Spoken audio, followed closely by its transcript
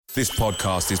This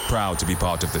podcast is proud to be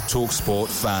part of the TalkSport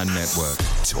Fan Network.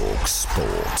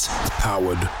 TalkSport.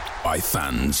 Powered by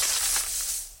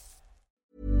fans.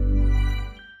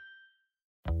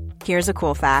 Here's a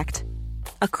cool fact.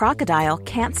 A crocodile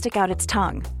can't stick out its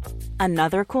tongue.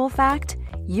 Another cool fact,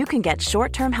 you can get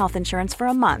short-term health insurance for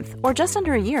a month or just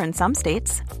under a year in some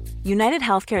states. United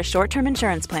Healthcare short-term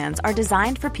insurance plans are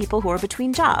designed for people who are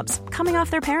between jobs, coming off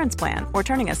their parents' plan, or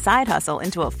turning a side hustle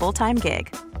into a full-time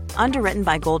gig. Underwritten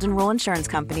by Golden Rule Insurance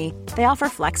Company, they offer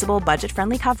flexible,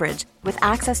 budget-friendly coverage with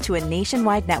access to a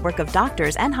nationwide network of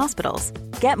doctors and hospitals.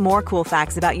 Get more cool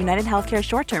facts about United Healthcare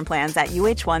short-term plans at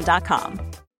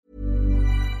uh1.com.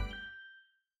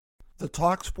 The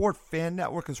TalkSport Fan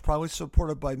Network is proudly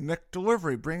supported by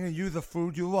McDelivery, bringing you the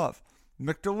food you love.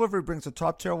 McDelivery brings a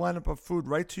top-tier lineup of food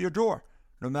right to your door.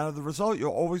 No matter the result,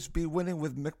 you'll always be winning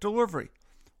with McDelivery.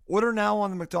 Order now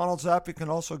on the McDonald's app. You can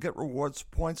also get rewards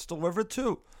points delivered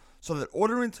too, so that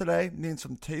ordering today means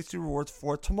some tasty rewards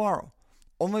for tomorrow.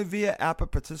 Only via app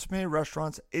at participating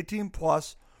restaurants. 18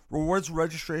 plus. Rewards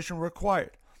registration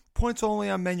required. Points only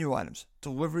on menu items.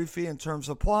 Delivery fee and terms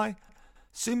apply.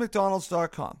 See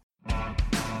McDonald's.com.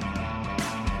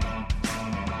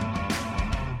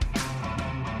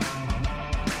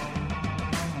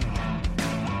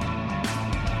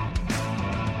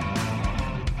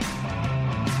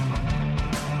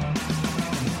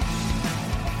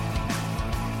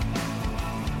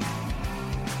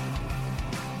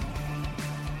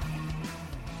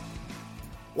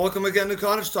 Welcome again to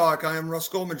Cottage Talk. I am Russ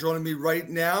Goldman. Joining me right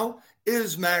now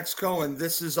is Max Cohen.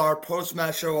 This is our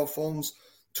post-match show of Fulham's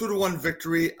 2-1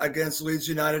 victory against Leeds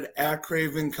United at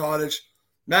Craven Cottage.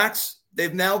 Max,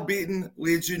 they've now beaten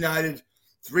Leeds United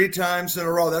 3 times in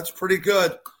a row. That's pretty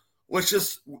good. Let's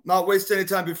just not waste any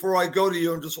time before I go to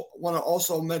you, and just want to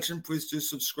also mention, please do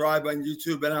subscribe on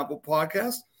YouTube and Apple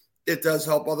Podcasts. It does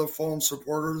help other Fulham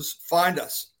supporters find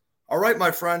us. All right,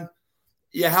 my friend.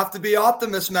 You have to be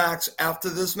optimist, Max, after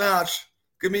this match.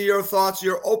 Give me your thoughts,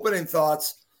 your opening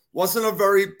thoughts. Wasn't a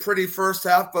very pretty first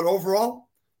half, but overall,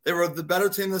 they were the better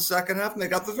team in the second half, and they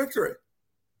got the victory.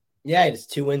 Yeah, it's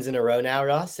 2 wins in a row now,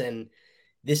 Russ, and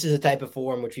this is a type of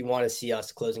form which we want to see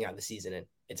us closing out the season in.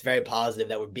 It's very positive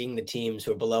that we're beating the teams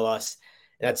who are below us,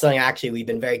 and that's something actually we've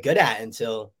been very good at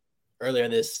until earlier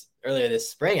this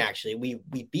spring, actually.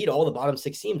 We beat all the bottom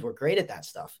 6 teams. We're great at that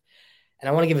stuff. And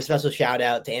I want to give a special shout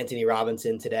out to Anthony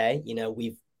Robinson today. You know,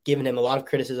 we've given him a lot of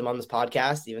criticism on this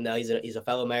podcast, even though he's a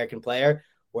fellow American player.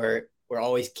 We're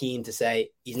always keen to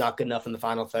say he's not good enough in the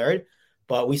final third.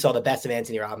 But we saw the best of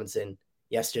Anthony Robinson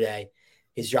yesterday.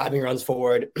 His driving runs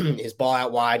forward, his ball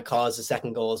out wide caused the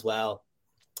second goal as well.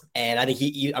 And I think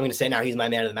I'm going to say now he's my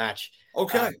man of the match.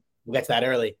 Okay. We'll get to that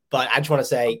early. But I just want to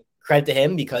say credit to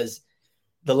him because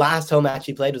the last home match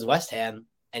he played was West Ham.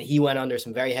 And he went under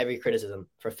some very heavy criticism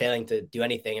for failing to do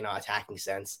anything in an attacking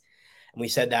sense. And we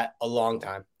said that a long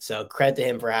time. So credit to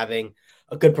him for having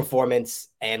a good performance,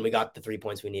 and we got the 3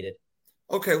 points we needed.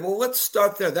 Okay, well, let's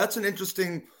start there. That's an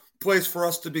interesting place for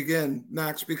us to begin,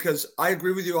 Max, because I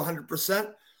agree with you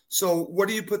 100%. So what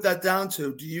do you put that down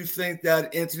to? Do you think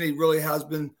that Anthony really has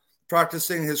been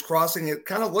practicing his crossing? It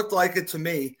kind of looked like it to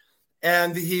me.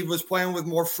 And he was playing with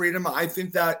more freedom. I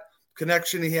think that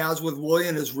connection he has with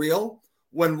Willian is real.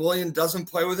 When Willian doesn't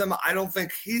play with him, I don't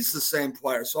think he's the same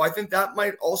player. So I think that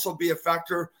might also be a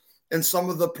factor in some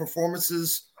of the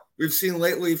performances we've seen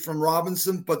lately from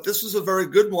Robinson. But this was a very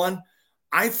good one.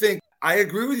 I think I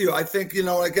agree with you. I think,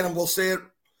 again, we'll say it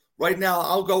right now.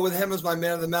 I'll go with him as my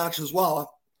man of the match as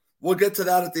well. We'll get to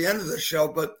that at the end of the show.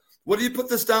 But what do you put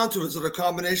this down to? Is it a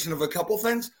combination of a couple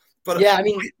things? But yeah, I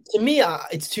mean, to me,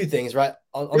 it's 2 things, right?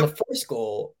 On the first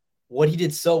goal, what he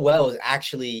did so well is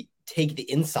actually take the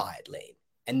inside lane.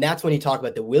 And that's when you talk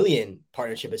about the Willian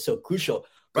partnership is so crucial.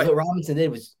 Right. What Robinson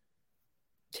did was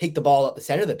take the ball up the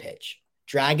center of the pitch,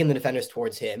 dragging the defenders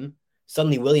towards him.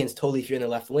 Suddenly, Willian's totally free in the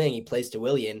left wing. He plays to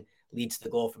Willian, leads to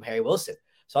the goal from Harry Wilson.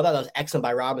 So I thought that was excellent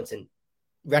by Robinson,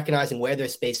 recognizing where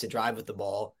there's space to drive with the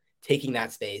ball, taking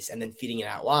that space, and then feeding it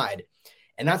out wide.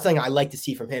 And that's something I like to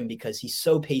see from him because he's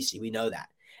so pacey. We know that.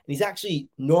 And he's actually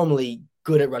normally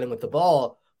good at running with the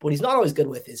ball, but what he's not always good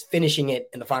with is finishing it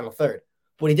in the final third.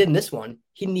 What he did in this one,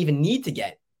 he didn't even need to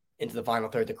get into the final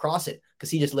third to cross it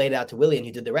because he just laid it out to Willian,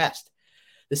 who did the rest.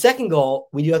 The second goal,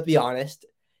 we do have to be honest,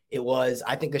 it was,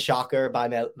 I think, a shocker by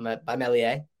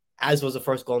Melier, as was the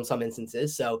first goal in some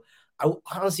instances. So,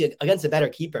 honestly, against a better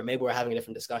keeper, maybe we're having a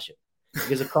different discussion.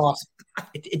 Because across,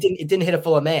 it didn't hit a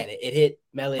Fulham man. It hit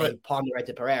Melier and palmed it right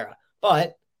to Pereira.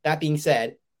 But that being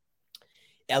said,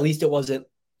 at least it wasn't,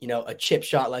 a chip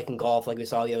shot like in golf, like we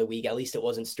saw the other week. At least it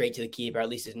wasn't straight to the keeper. At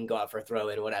least it didn't go out for a throw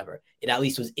in or whatever. It at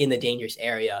least was in the dangerous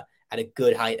area at a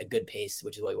good height, a good pace,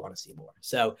 which is what we want to see more.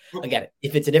 So again,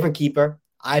 if it's a different keeper,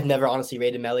 I've never honestly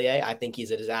rated Meslier. I think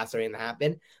he's a disaster waiting to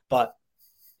happen, but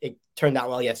it turned out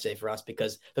well yesterday for us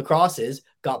because the crosses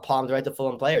got palmed right to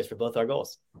Fulham players for both our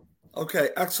goals. Okay,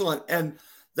 excellent. And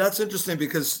that's interesting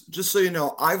because just so you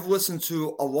know, I've listened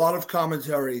to a lot of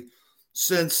commentary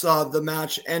since the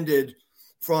match ended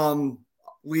from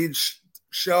Leeds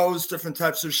shows, different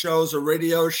types of shows, a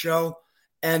radio show,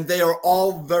 and they are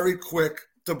all very quick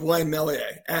to blame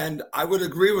Meslier. And I would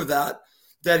agree with that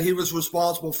he was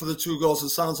responsible for the 2 goals. It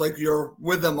sounds like you're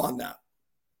with them on that.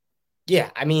 Yeah,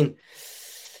 I mean,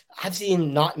 I've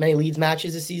seen not many Leeds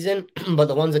matches this season, but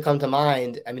the ones that come to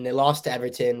mind, I mean, they lost to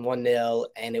Everton 1-0,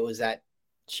 and it was that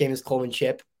Seamus Coleman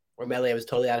chip where Meslier was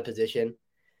totally out of position.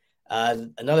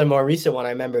 Another more recent one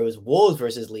I remember was Wolves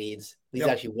versus Leeds. Leeds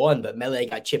actually won, but Meslier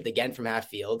got chipped again from half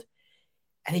field.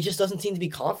 And he just doesn't seem to be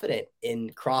confident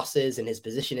in crosses and his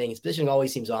positioning. His positioning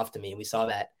always seems off to me. And we saw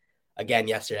that again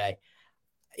yesterday.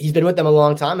 He's been with them a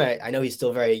long time. I know he's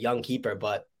still a very young keeper,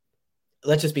 but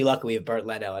let's just be lucky we have Bernd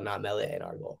Leno and not Meslier in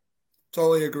our goal.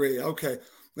 Totally agree. Okay.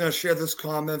 I'm going to share this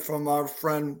comment from our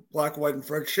friend Black, White, and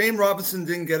Fred. Shane Robinson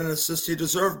didn't get an assist he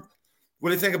deserved. What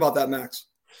do you think about that, Max?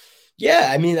 Yeah,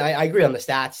 I mean, I agree on the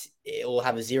stats. It will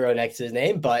have a 0 next to his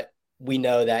name, but we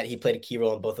know that he played a key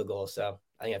role in both the goals, so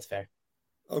I think that's fair.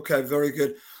 Okay, very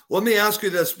good. Let me ask you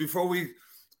this before we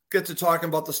get to talking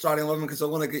about the starting 11, because I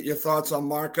want to get your thoughts on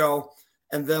Marco,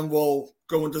 and then we'll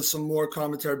go into some more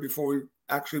commentary before we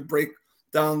actually break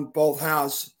down both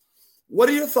halves. What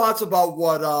are your thoughts about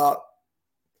what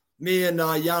me and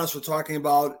Giannis were talking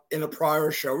about in a prior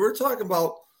show? We were talking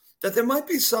about that there might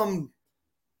be some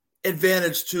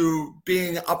advantage to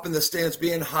being up in the stands,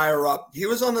 being higher up. He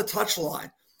was on the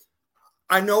touchline.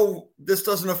 I know this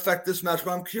doesn't affect this match,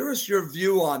 but I'm curious your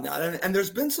view on that. And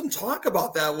there's been some talk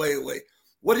about that lately.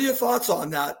 What are your thoughts on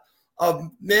that?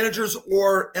 Of managers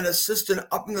or an assistant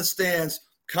up in the stands,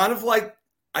 kind of like,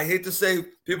 I hate to say,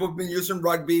 people have been using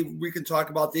rugby. We can talk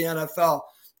about the NFL,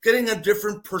 getting a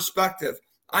different perspective.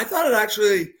 I thought it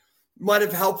actually might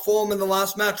have helped Fulham in the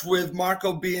last match with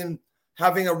Marco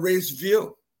having a raised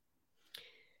view.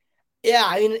 Yeah,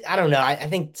 I mean, I don't know. I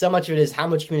think so much of it is how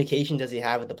much communication does he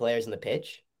have with the players on the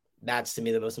pitch? That's, to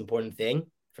me, the most important thing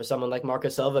for someone like Marco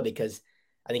Silva, because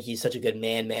I think he's such a good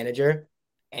manager,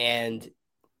 and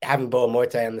having Boa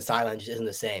Morte on the sideline just isn't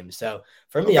the same. So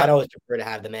for me, I'd always prefer to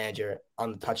have the manager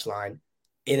on the touchline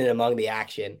in and among the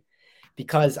action,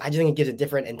 because I just think it gives a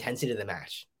different intensity to the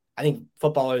match. I think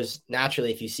footballers,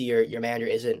 naturally, if you see your manager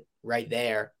isn't right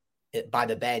there by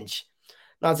the bench,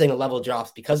 I'm not saying the level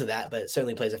drops because of that, but it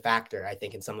certainly plays a factor, I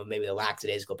think, in some of maybe the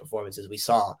lackadaisical performances we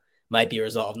saw might be a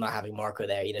result of not having Marco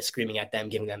there, screaming at them,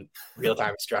 giving them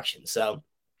real-time instructions. So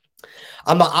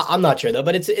I'm not sure, though,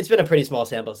 but it's been a pretty small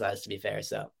sample size, to be fair.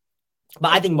 So,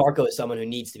 but I think Marco is someone who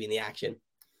needs to be in the action,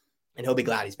 and he'll be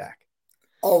glad he's back.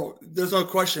 Oh, there's no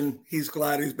question he's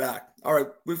glad he's back. All right,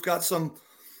 we've got some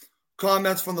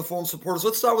comments from the Fulham supporters.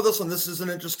 Let's start with this one. This is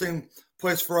an interesting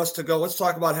place for us to go. Let's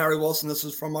talk about Harry Wilson. This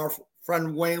is from our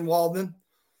friend Wayne Waldman.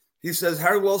 He says,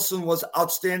 Harry Wilson was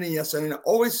outstanding yesterday and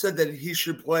always said that he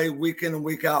should play week in and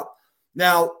week out.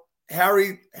 Now,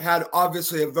 Harry had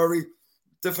obviously a very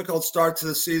difficult start to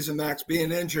the season, Max,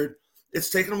 being injured. It's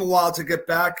taken him a while to get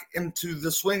back into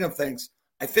the swing of things.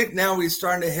 I think now he's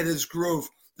starting to hit his groove.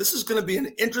 This is going to be an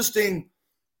interesting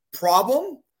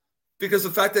problem, because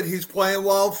the fact that he's playing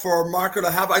well for Marco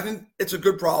to have, I think it's a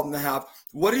good problem to have.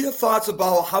 What are your thoughts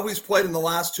about how he's played in the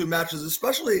last 2 matches,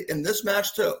 especially in this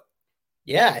match too?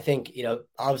 Yeah, I think,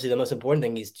 obviously the most important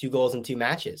thing is 2 goals in 2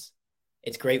 matches.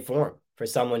 It's great form for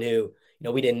someone who,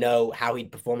 we didn't know how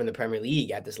he'd perform in the Premier League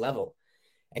at this level.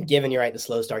 And given, you're right, the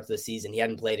slow start to the season, he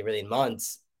hadn't played really in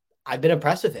months. I've been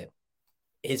impressed with him.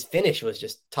 His finish was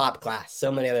just top class.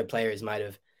 So many other players might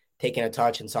have taken a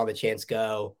touch and saw the chance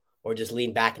go, or just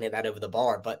lean back and hit that over the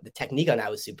bar. But the technique on that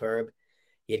was superb.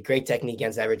 He had great technique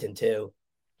against Everton too.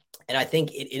 And I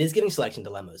think it is giving selection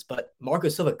dilemmas. But Marco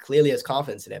Silva clearly has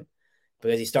confidence in him,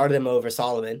 because he started him over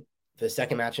Solomon for the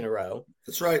second match in a row.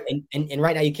 That's right. And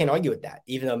right now you can't argue with that,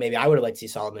 even though maybe I would have liked to see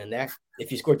Solomon in there.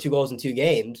 If you score 2 goals in 2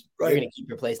 games, right, you're going to keep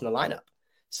your place in the lineup.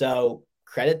 So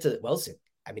credit to Wilson.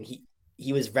 I mean,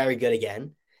 he was very good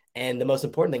again. And the most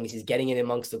important thing is he's getting in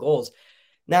amongst the goals.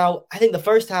 Now, I think the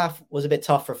first half was a bit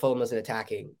tough for Fulham as an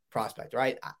attacking prospect,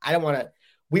 right? I don't want to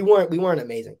 – we weren't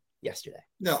amazing yesterday.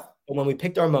 No. But when we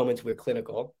picked our moments, we were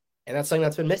clinical. And that's something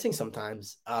that's been missing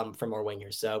sometimes from our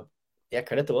wingers. So, yeah,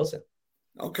 credit to Wilson.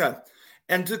 Okay.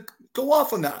 And to go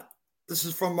off on that, this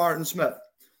is from Martin Smith.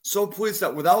 So pleased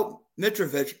that without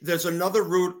Mitrovic, there's another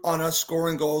route on us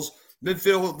scoring goals,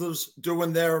 midfielders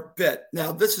doing their bit.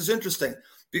 Now, this is interesting.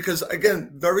 Because,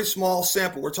 again, very small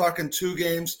sample. We're talking 2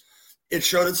 games. It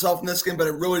showed itself in this game, but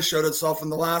it really showed itself in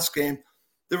the last game.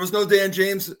 There was no Dan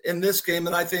James in this game,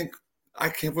 and I can't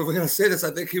believe we're going to say this.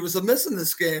 I think he was a miss in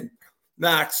this game,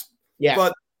 Max. Yeah.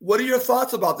 But what are your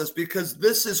thoughts about this? Because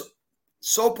this is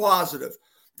so positive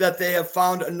that they have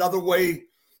found another way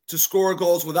to score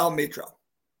goals without Mitro.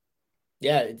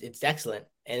 Yeah, it's excellent.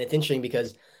 And it's interesting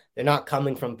because they're not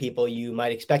coming from people you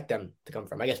might expect them to come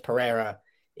from. I guess Pereira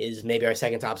is maybe our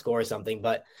second top scorer or something,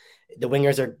 but the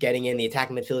wingers are getting in, the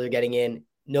attacking midfielders are getting in.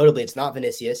 Notably, it's not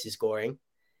Vinicius who's scoring,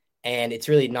 and it's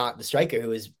really not the striker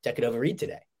who is Decadova-Reid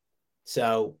today.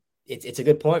 So it's a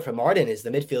good point from Martin is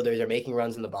the midfielders are making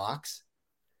runs in the box.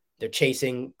 They're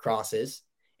chasing crosses.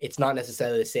 It's not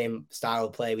necessarily the same style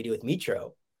of play we do with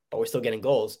Mitro, but we're still getting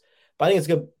goals. But I think it's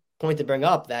a good point to bring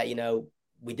up that,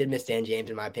 we did miss Dan James,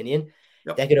 in my opinion.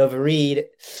 Yep. Decadova-Reid,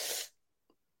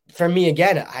 for me,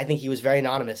 again, I think he was very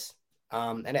anonymous.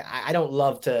 And I don't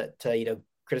love to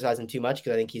criticize him too much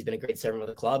because I think he's been a great servant with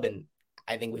the club. And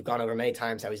I think we've gone over many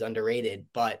times how he's underrated,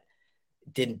 but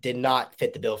did not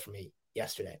fit the bill for me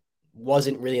yesterday.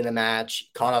 Wasn't really in the match,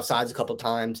 caught off sides a couple of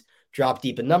times, dropped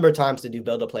deep a number of times to do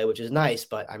build-up play, which is nice.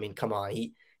 But, I mean, come on.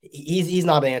 He's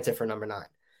not the answer for number 9.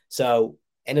 So,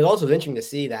 and it also was interesting to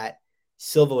see that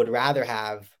Silva would rather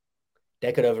have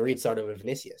Decadova-Reid start over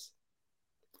Vinicius,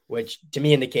 which to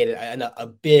me indicated a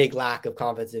big lack of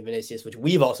confidence in Vinicius, which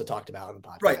we've also talked about on the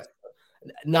podcast. Right.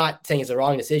 Not saying it's the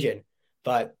wrong decision,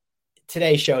 but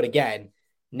today showed again,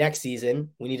 next season,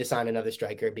 we need to sign another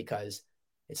striker because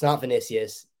it's not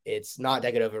Vinicius, it's not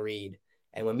Decadova-Reid,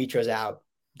 and when Mitro's out,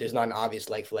 there's not an obvious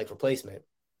like-for-like replacement.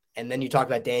 And then you talk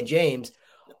about Dan James.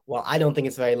 Well, I don't think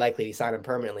it's very likely to sign him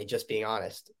permanently, just being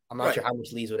honest. I'm not sure how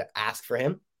much Leeds would ask for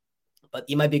him, but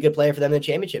he might be a good player for them in the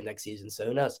championship next season, so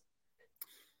who knows?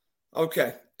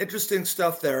 Okay, interesting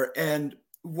stuff there. And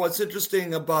what's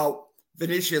interesting about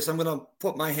Vinicius, I'm going to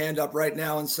put my hand up right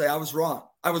now and say I was wrong.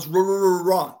 I was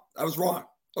wrong. I was wrong,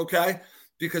 okay?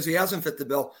 Because he hasn't fit the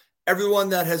bill. Everyone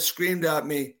that has screamed at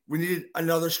me, we need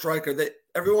another striker.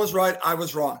 Everyone's right, I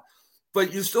was wrong.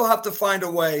 But you still have to find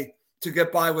a way to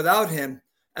get by without him.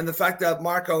 And the fact that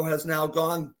Marco has now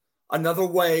gone another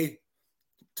way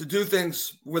to do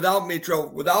things without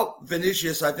Mitro, without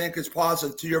Vinicius, I think is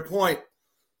positive. To your point,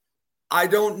 I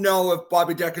don't know if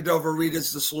Bobby Decadova-Reid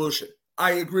is the solution.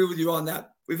 I agree with you on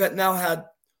that. We've now had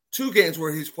 2 games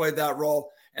where he's played that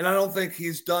role, and I don't think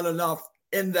he's done enough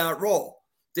in that role.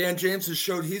 Dan James has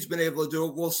showed he's been able to do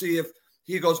it. We'll see if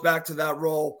he goes back to that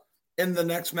role in the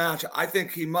next match. I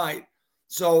think he might.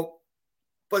 So,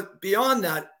 but beyond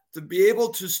that, to be able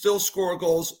to still score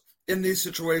goals in these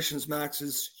situations, Max,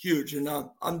 is huge. And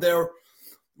I'm there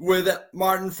with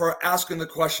Martin for asking the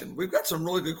question. We've got some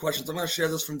really good questions. I'm going to share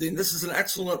this from Dean. This is an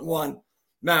excellent one.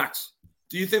 Max,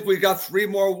 do you think we got 3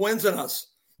 more wins in us?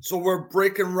 So we're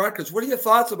breaking records. What are your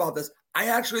thoughts about this? I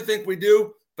actually think we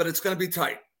do, but it's going to be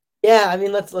tight. Yeah, I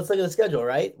mean, let's look at the schedule,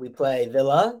 right? We play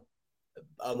Villa,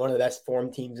 one of the best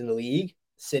form teams in the league.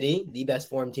 City, the best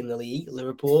form team in the league.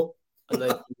 Liverpool,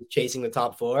 another team chasing the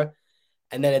top 4.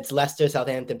 And then it's Leicester,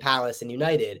 Southampton, Palace, and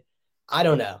United. I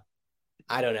don't know.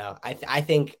 I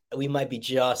think we might be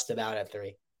just about at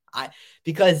 3.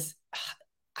 Because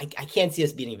I can't see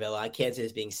us beating Villa. I can't see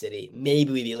us beating City.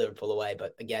 Maybe we beat Liverpool away,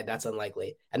 but again, that's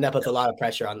unlikely. And that puts a lot of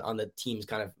pressure on the teams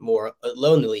kind of more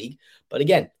low in the league. But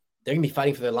again, they're going to be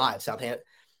fighting for their lives. Southampton.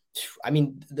 I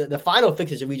mean, the final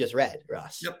fixtures that we just read,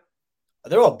 Russ. Yep.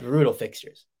 They're all brutal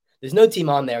fixtures. There's no team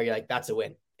on there you're like, that's a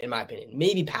win, in my opinion.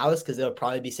 Maybe Palace, because they'll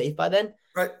probably be safe by then.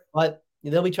 Right. But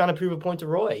they'll be trying to prove a point to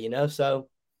Roy, So,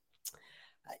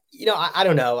 I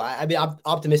don't know. I mean, I'm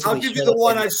optimistic. I'll give you the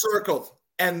one I circled,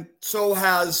 and so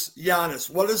has Giannis.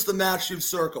 What is the match you've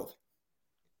circled?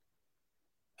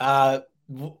 What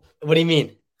do you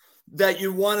mean? That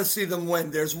you want to see them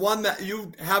win. There's one that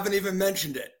you haven't even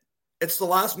mentioned it. It's the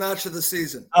last match of the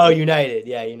season. Oh, United.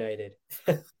 Yeah, United.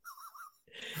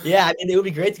 Yeah, I mean, it would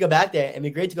be great to go back there. It'd be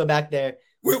great to go back there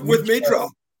with Mitro.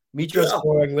 Mitro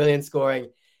scoring, Willian scoring,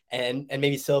 and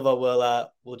maybe Silva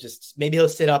will just maybe he'll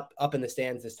sit up in the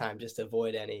stands this time just to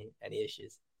avoid any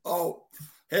issues. Oh,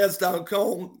 hands down,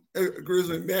 Cone agrees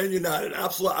with me. Man United,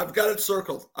 absolutely. I've got it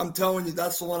circled. I'm telling you,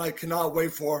 that's the one I cannot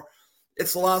wait for.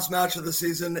 It's the last match of the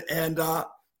season, and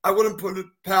I wouldn't put it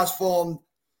past Fulham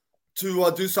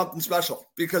to do something special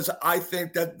because I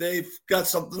think that they've got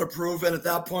something to prove, and at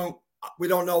that point, we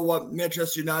don't know what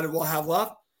Manchester United will have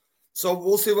left. So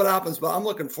we'll see what happens, but I'm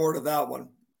looking forward to that one.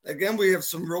 Again, we have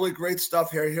some really great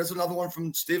stuff here. Here's another one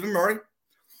from Stephen Murray.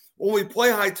 When we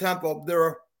play high tempo,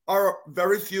 there are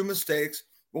very few mistakes.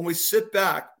 When we sit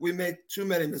back, we make too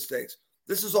many mistakes.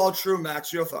 This is all true,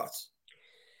 Max. Your thoughts?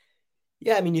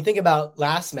 Yeah, I mean, you think about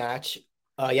last match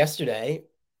yesterday,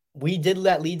 we did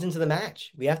let Leeds into the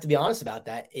match. We have to be honest about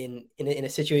that in a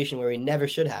situation where we never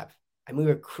should have. And we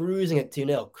were cruising at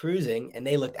 2-0, cruising, and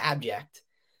they looked abject.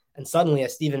 And suddenly,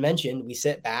 as Steven mentioned, we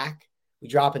sit back, we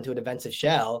drop into a defensive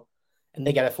shell, and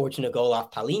they get a fortunate goal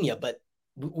off Palinha. But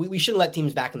we shouldn't let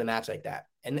teams back in the match like that.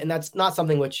 And that's not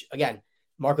something which, again,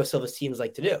 Marco Silva's teams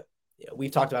like to do. You know,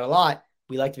 we've talked about a lot.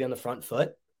 We like to be on the front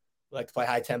foot. We like to play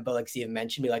high tempo, like Steven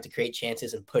mentioned. We like to create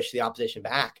chances and push the opposition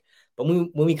back. But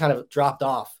when we kind of dropped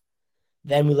off,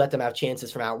 then we let them have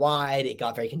chances from out wide. It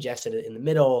got very congested in the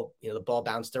middle. You know, the ball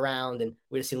bounced around and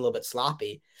we just seemed a little bit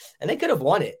sloppy. And they could have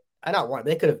won it. Not won.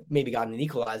 They could have maybe gotten an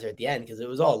equalizer at the end because it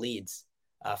was all Leeds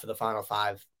for the final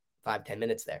 10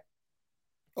 minutes there.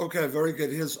 Okay, very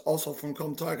good. Here's also from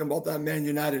Come talking about that Man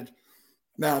United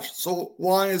match. So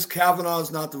why is Kavanaugh is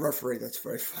not the referee? That's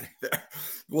very funny there.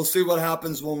 We'll see what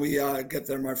happens when we get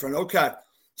there, my friend. Okay,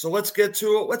 so let's get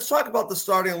to it. Let's talk about the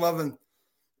starting 11.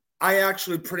 I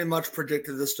actually pretty much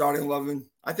predicted the starting 11.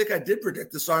 I think I did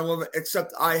predict the starting 11,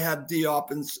 except I had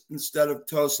Diop instead of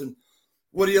Tosin.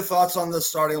 What are your thoughts on the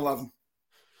starting 11?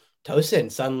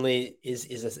 Tosin suddenly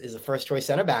is a first choice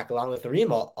center back along with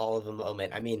Reem all of the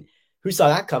moment. I mean, who saw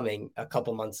that coming a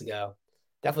couple months ago?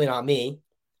 Definitely not me.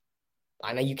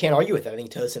 I know you can't argue with it. I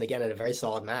think Tosin, again, had a very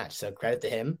solid match. So credit to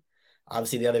him.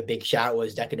 Obviously, the other big shout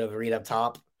was Dekanovic up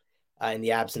top in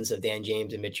the absence of Dan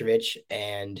James and Mitrovic,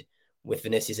 and with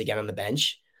Vinicius again on the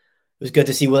bench. It was good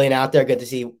to see Willian out there. Good to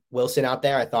see Wilson out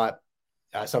there. I thought,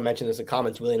 someone mentioned this in the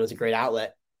comments, Willian was a great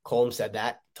outlet. Colm said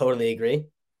that. Totally agree.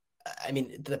 I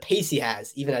mean, the pace he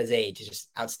has, even at his age, is just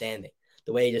outstanding.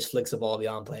 The way he just flicks the ball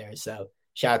beyond players. So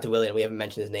shout out to Willian. We haven't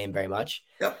mentioned his name very much.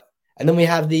 Yep. And then we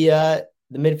have the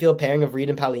midfield pairing of Reed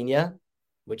and Palinha,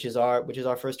 which is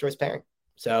our first choice pairing.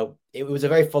 So it was a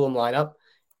very Fulham lineup,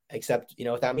 except,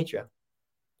 without Mitro.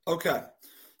 Okay.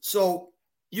 So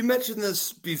you mentioned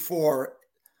this before.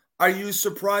 Are you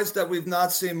surprised that we've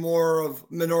not seen more of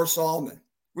Minor Solomon?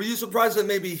 Were you surprised that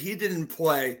maybe he didn't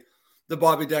play the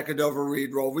Bobby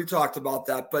Decordova-Reid role? We talked about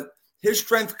that, but his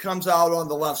strength comes out on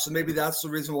the left, so maybe that's the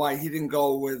reason why he didn't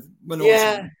go with Minor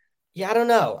Solomon. Yeah, I don't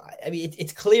know. I mean,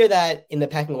 it's clear that in the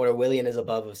pecking order, Willian is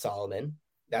above of Solomon.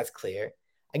 That's clear.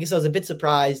 I guess I was a bit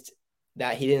surprised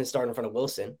that he didn't start in front of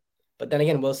Wilson. But then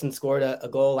again, Wilson scored a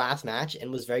goal last match and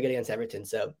was very good against Everton,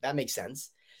 so that makes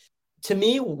sense. To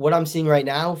me, what I'm seeing right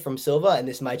now from Silva, and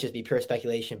this might just be pure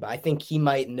speculation, but I think he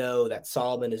might know that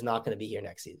Solomon is not going to be here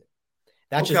next season.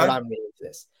 That's just what I'm reading into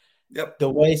this. Yep. The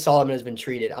way Solomon has been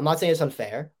treated, I'm not saying it's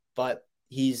unfair, but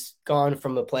he's gone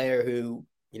from a player who,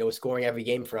 was scoring every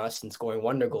game for us and scoring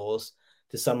wonder goals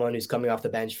to someone who's coming off the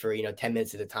bench for, 10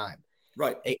 minutes at a time.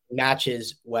 Right. It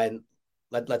matches when,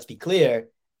 let's be clear,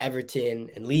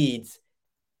 Everton and Leeds,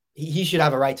 he should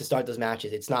have a right to start those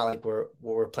matches. It's not like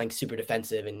we're playing super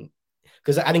defensive. And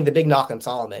because I think the big knock on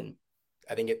Solomon,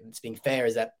 I think it's being fair,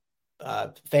 is that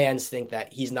fans think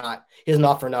that he doesn't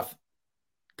offer enough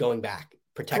going back,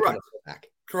 protecting the back.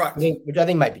 Correct. Which I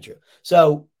think might be true.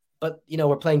 So, but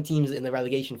we're playing teams in the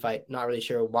relegation fight. Not really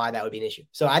sure why that would be an issue.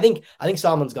 So I think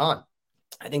Solomon's gone.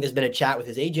 I think there's been a chat with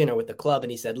his agent or with the club,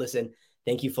 and he said, "Listen,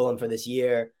 thank you, Fulham, for this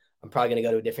year. I'm probably going to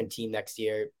go to a different team next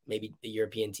year, maybe the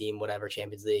European team, whatever,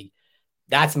 Champions League."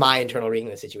 That's my internal reading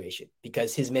of the situation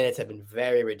because his minutes have been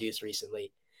very reduced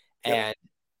recently. Yep. And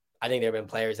I think there have been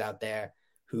players out there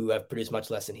who have produced much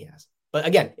less than he has. But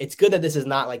again, it's good that this is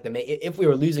not like if we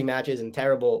were losing matches and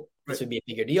terrible, this would be a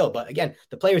bigger deal. But again,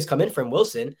 the players come in from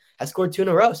Wilson has scored 2 in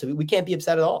a row. So we can't be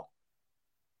upset at all.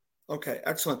 Okay,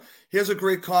 excellent. Here's a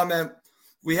great comment.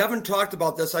 We haven't talked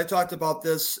about this. I talked about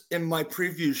this in my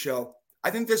preview show. I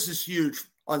think this is huge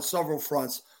on several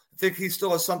fronts. I think he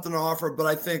still has something to offer, but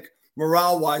I think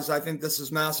morale-wise, I think this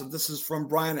is massive. This is from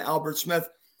Brian Albert Smith.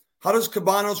 How does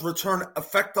Cabano's return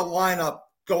affect the lineup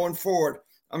going forward?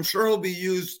 I'm sure he'll be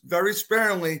used very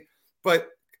sparingly, but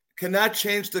can that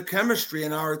change the chemistry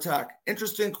in our attack?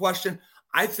 Interesting question.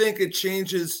 I think it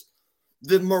changes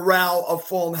the morale of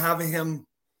Fulham having him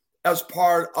as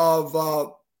part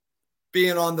of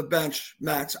being on the bench,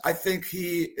 Max. I think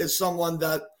he is someone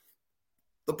that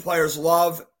the players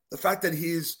love. The fact that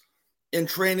he's in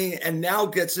training and now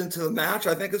gets into the match,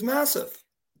 I think is massive.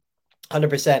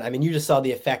 100%. I mean, you just saw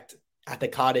the effect at the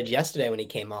Cottage yesterday when he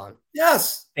came on.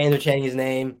 Yes. Fans were chanting his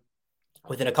name.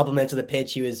 Within a couple minutes of the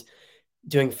pitch, he was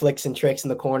doing flicks and tricks in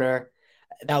the corner.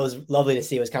 That was lovely to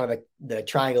see. It was kind of the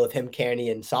triangle of him, Kearney,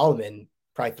 and Solomon,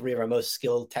 probably 3 of our most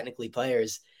skilled technically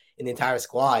players in the entire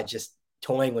squad, just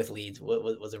toying with Leeds.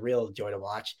 Was a real joy to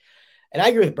watch. And I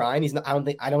agree with Brian.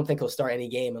 I don't think he'll start any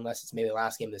game unless it's maybe the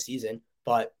last game of the season.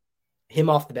 But him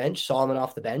off the bench, Solomon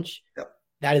off the bench, yep.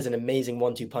 that is an amazing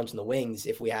 1-2 punch in the wings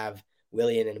if we have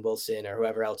Willian and Wilson or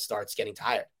whoever else starts getting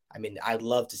tired. I mean, I'd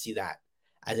love to see that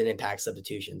as an impact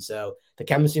substitution. So the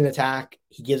chemistry in the attack,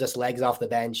 he gives us legs off the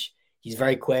bench. He's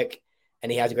very quick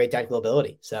and he has a great technical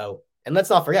ability. So, and let's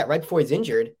not forget, right before he's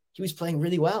injured, he was playing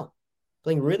really well. I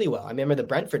remember the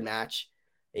Brentford match.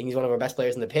 He's one of our best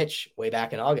players in the pitch way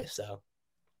back in August. So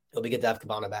it'll be good to have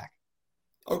Cabana back.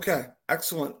 Okay,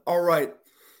 excellent. All right.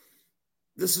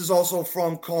 This is also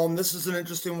from Colm. This is an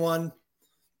interesting one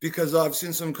because I've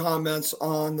seen some comments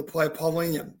on the play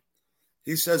Paulinho.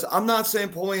 He says, I'm not saying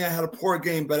Paulinho had a poor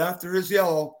game, but after his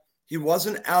yellow, he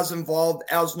wasn't as involved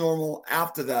as normal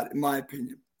after that, in my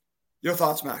opinion. Your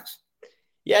thoughts, Max?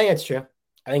 Yeah, I think it's true.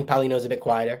 I think Paulinho's a bit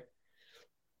quieter.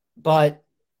 But,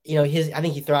 I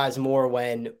think he thrives more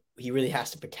when he really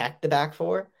has to protect the back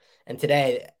four. And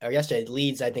yesterday,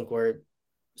 Leeds, I think, were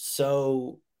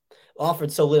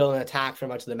offered so little in attack for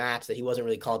much of the match that he wasn't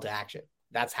really called to action.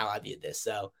 That's how I viewed this.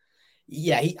 So,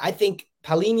 yeah, I think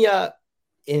Paulinho,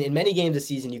 in many games this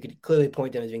season, you could clearly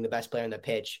point to him as being the best player on the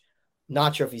pitch.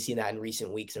 Not sure if you've seen that in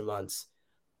recent weeks or months.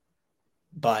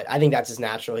 But I think that's just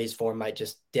natural. His form might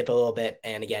just dip a little bit.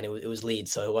 And again, it was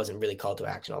Leeds, so it wasn't really called to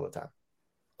action all the time.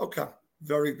 Okay.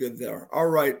 Very good there. All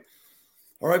right,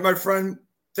 my friend.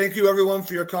 Thank you, everyone,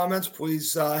 for your comments.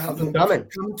 Please have them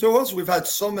come to us. We've had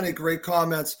so many great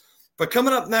comments. But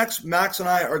coming up next, Max and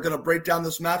I are going to break down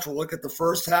this match. We'll look at the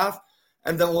first half,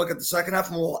 and then we'll look at the second half,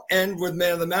 and we'll end with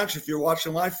man of the match. If you're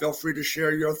watching live, feel free to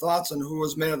share your thoughts on who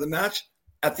was man of the match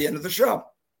at the end of the show.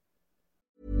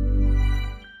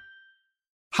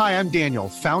 Hi, I'm Daniel,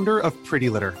 founder of Pretty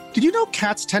Litter. Did you know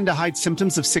cats tend to hide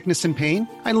symptoms of sickness and pain?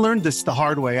 I learned this the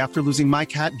hard way after losing my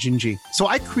cat, Gingy. So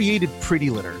I created Pretty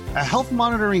Litter, a health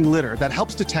monitoring litter that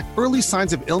helps detect early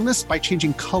signs of illness by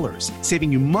changing colors, saving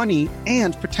you money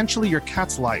and potentially your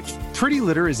cat's life. Pretty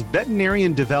Litter is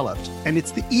veterinarian developed, and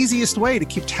it's the easiest way to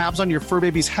keep tabs on your fur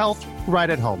baby's health right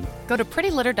at home. Go to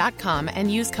prettylitter.com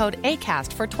and use code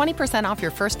ACAST for 20% off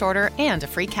your first order and a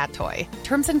free cat toy.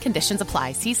 Terms and conditions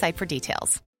apply. See site for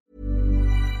details.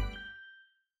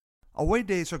 Away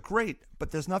days are great,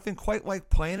 but there's nothing quite like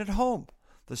playing at home.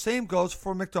 The same goes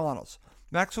for McDonald's.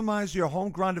 Maximize your home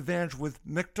ground advantage with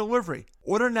McDelivery.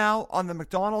 Order now on the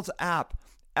McDonald's app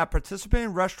at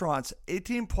participating restaurants.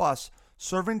 18 plus.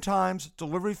 Serving times,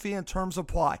 delivery fee, and terms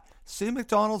apply. See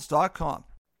McDonald's.com.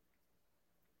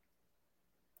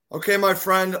 Okay, my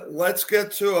friend, let's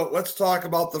get to it. Let's talk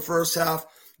about the first half.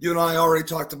 You and I already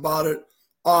talked about it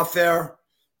off air.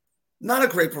 Not a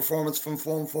great performance from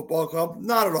Fulham Football Club.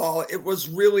 Not at all. It was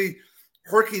really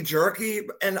herky-jerky,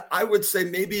 and I would say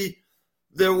maybe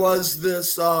there was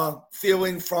this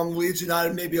feeling from Leeds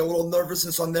United, maybe a little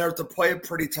nervousness on there to play it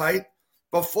pretty tight.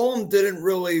 But Fulham didn't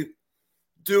really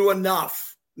do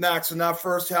enough, Max, in that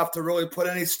first half to really put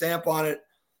any stamp on it.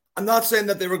 I'm not saying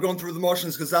that they were going through the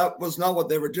motions because that was not what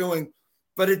they were doing,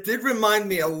 but it did remind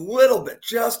me a little bit,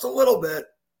 just a little bit,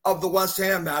 of the West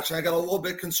Ham match. And I got a little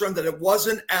bit concerned that it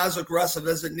wasn't as aggressive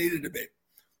as it needed to be.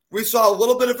 We saw a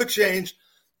little bit of a change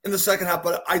in the second half,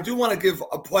 but I do want to give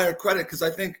a player credit because I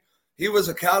think he was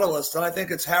a catalyst, and I think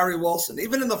it's Harry Wilson.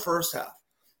 Even in the first half,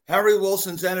 Harry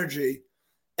Wilson's energy,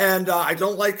 and I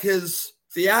don't like his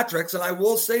theatrics, and I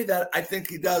will say that I think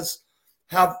he does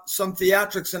have some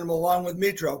theatrics in him along with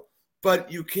Mitro,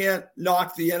 but you can't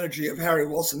knock the energy of Harry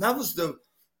Wilson. That was the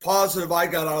positive I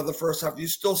got out of the first half. You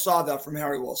still saw that from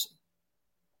Harry Wilson.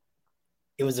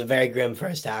 It was a very grim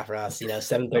first half for us.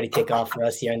 7:30 kickoff for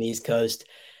us here on the East Coast.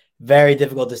 Very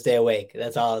difficult to stay awake.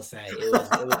 That's all I'll say. It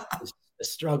was a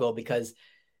struggle because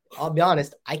I'll be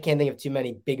honest, I can't think of too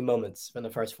many big moments from the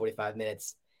first 45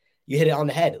 minutes. You hit it on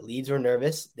the head. Leeds were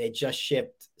nervous. They just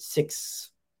shipped 6,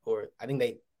 or I think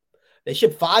they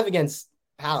shipped 5 against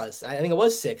Palace. I think it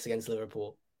was 6 against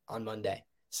Liverpool on Monday.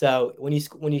 So when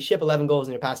you ship 11 goals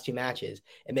in your past 2 matches,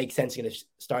 it makes sense you're going to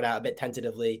start out a bit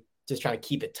tentatively, just trying to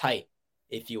keep it tight,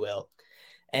 if you will.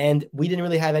 And we didn't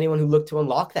really have anyone who looked to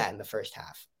unlock that in the first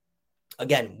half.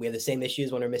 Again, we have the same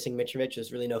issues when we're missing Mitrovic.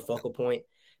 There's really no focal point.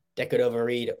 Deckard over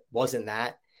Reed wasn't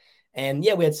that. And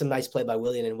yeah, we had some nice play by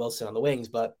Willian and Wilson on the wings,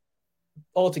 but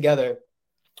altogether,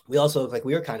 we also looked like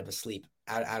we were kind of asleep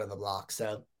out of the block.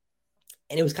 So,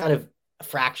 and it was kind of a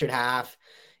fractured half,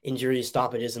 injuries,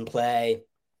 stoppages in play,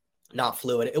 not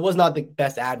fluid. It was not the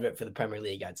best advert for the Premier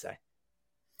League, I'd say.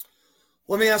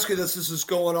 Let me ask you this. This is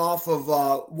going off of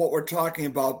what we're talking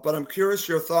about, but I'm curious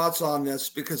your thoughts on this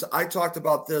because I talked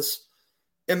about this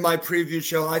in my preview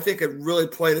show, and I think it really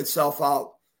played itself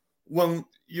out when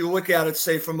you look at it,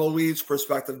 say, from a Leeds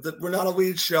perspective. We're not a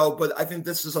Leeds show, but I think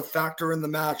this is a factor in the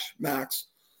match, Max.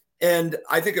 And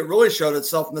I think it really showed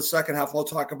itself in the second half. We'll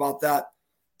talk about that.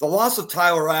 The loss of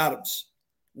Tyler Adams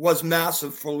was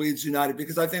massive for Leeds United,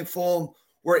 because I think Fulham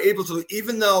were able to,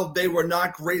 even though they were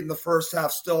not great in the first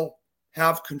half, still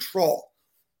have control.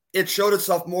 It showed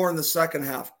itself more in the second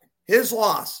half. His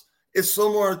loss is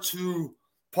similar to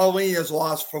Paulina's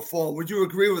loss for Fulham. Would you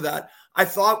agree with that? I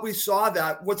thought we saw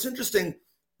that. What's interesting,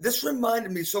 this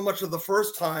reminded me so much of the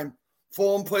first time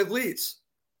Fulham played Leeds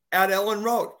at Ellen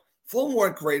Road. Fulham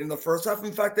weren't great in the first half.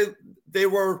 In fact, they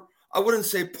were, I wouldn't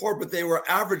say poor, but they were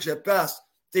average at best.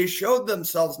 They showed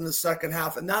themselves in the second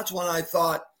half, and that's when I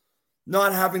thought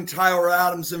not having Tyler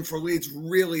Adams in for Leeds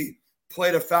really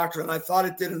played a factor, and I thought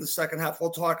it did in the second half. We'll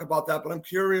talk about that, but I'm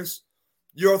curious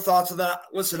your thoughts on that.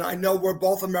 Listen, I know we're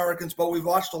both Americans, but we've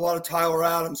watched a lot of Tyler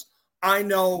Adams. I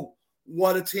know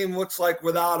what a team looks like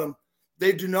without him.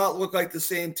 They do not look like the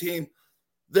same team.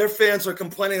 Their fans are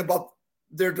complaining about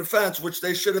their defense, which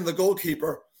they should in the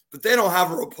goalkeeper, but they don't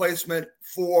have a replacement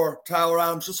for Tyler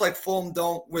Adams, just like Fulham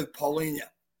don't with Paulinho.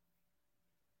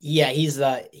 Yeah, he's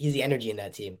the energy in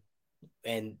that team,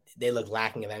 and they look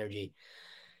lacking of energy.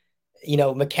 You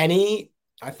know, McKennie,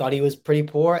 I thought he was pretty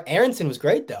poor. Aronson was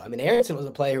great, though. I mean, Aronson was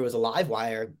a player who was a live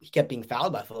wire. He kept being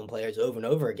fouled by Fulham players over and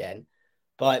over again.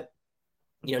 But,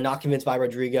 you know, not convinced by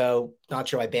Rodrigo. Not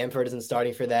sure why Bamford isn't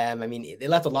starting for them. I mean, they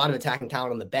left a lot of attacking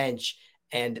talent on the bench.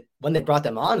 And when they brought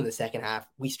them on in the second half,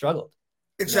 we struggled.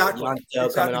 Exactly. You know,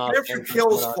 Bamford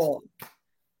kills Fulham.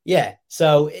 Yeah.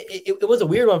 So it was a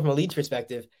weird one from a Leeds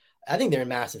perspective. I think they're in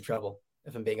massive trouble,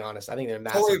 if I'm being honest. I think they're in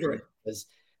massive trouble because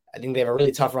I think they have a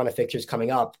really tough run of fixtures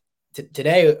coming up.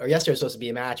 Today or yesterday was supposed to be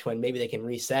a match when maybe they can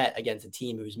reset against a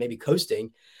team who's maybe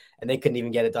coasting, and they couldn't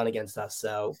even get it done against us.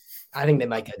 So I think they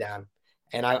might go down.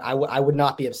 And I would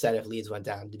not be upset if Leeds went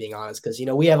down, to being honest, because, you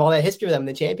know, we have all that history with them in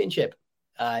the championship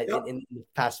in the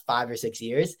past 5 or 6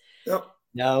 years. Yep.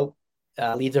 No,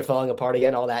 Leeds are falling apart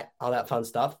again, all that fun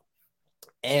stuff.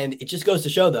 And it just goes to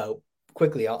show, though,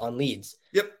 quickly on Leeds.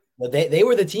 Yep. Well, they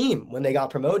were the team when they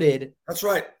got promoted. That's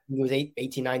right. It was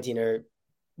 18, 19 or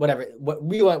whatever.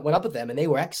 We went up with them, and they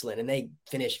were excellent. And they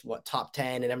finished, top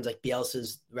 10. And everyone's like,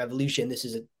 Bielsa's revolution. This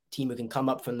is a team who can come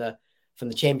up from the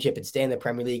championship and stay in the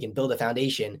Premier League and build a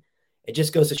foundation. It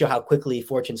just goes to show how quickly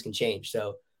fortunes can change.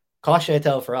 So caution I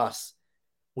tell for us,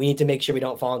 we need to make sure we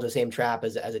don't fall into the same trap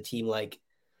as a team like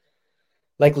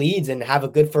Leeds and have a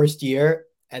good first year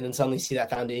and then suddenly see that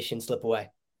foundation slip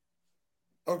away.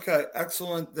 Okay,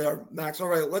 excellent there, Max. All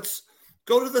right, let's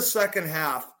go to the second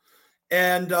half.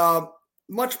 And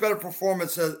much better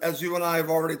performance, as you and I have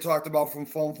already talked about, from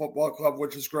Fulham Football Club,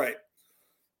 which is great.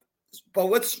 But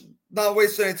let's not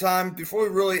waste any time. Before we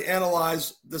really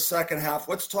analyze the second half,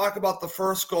 let's talk about the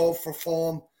first goal for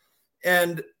Fulham.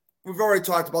 And we've already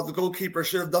talked about the goalkeeper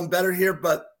should have done better here,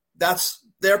 but that's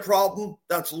their problem.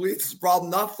 That's Leeds' problem,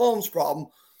 not Fulham's problem.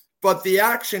 But the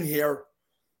action here,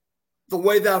 the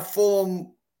way that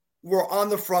Fulham were on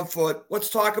the front foot, let's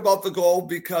talk about the goal,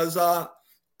 because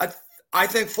I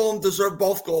think Fulham deserved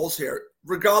both goals here,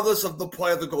 regardless of the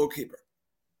play of the goalkeeper.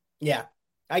 Yeah,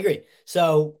 I agree.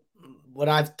 So what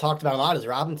I've talked about a lot is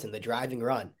Robinson, the driving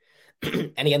run.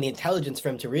 And again, the intelligence for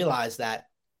him to realize that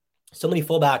so many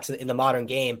fullbacks in the modern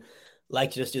game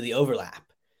like to just do the overlap,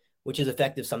 which is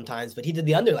effective sometimes, but he did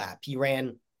the underlap. He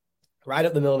ran right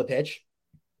up the middle of the pitch,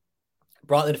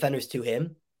 brought the defenders to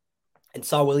him, and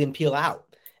saw Willian peel out.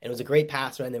 And it was a great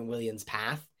pass right in Willian's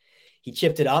path. He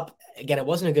chipped it up. Again, it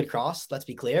wasn't a good cross, let's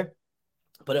be clear,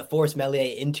 but it forced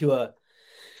Meslier into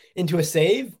a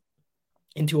save,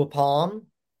 into a palm.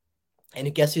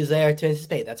 And guess who's there to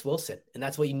anticipate? That's Wilson. And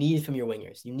that's what you need from your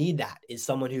wingers. You need that, is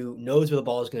someone who knows where the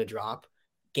ball is going to drop,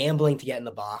 gambling to get in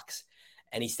the box,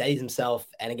 and he steadies himself.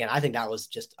 And again, I think that was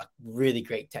just a really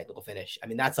great technical finish. I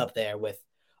mean, that's up there with,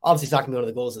 obviously it's not going to be one of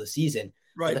the goals of the season,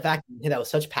 right? But the fact that he hit that with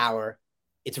such power,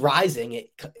 it's rising,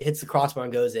 it hits the crossbar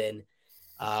and goes in,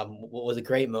 was a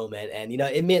great moment. And, you know,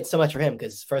 it meant so much for him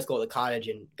because first goal at the Cottage,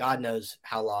 and God knows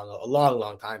how long, a long,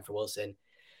 long time for Wilson.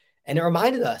 And it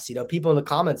reminded us, you know, people in the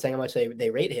comments saying how much they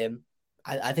rate him.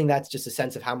 I think that's just a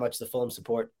sense of how much the Fulham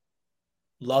support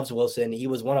loves Wilson. He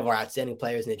was one of our outstanding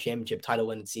players in the championship title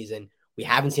winning season. We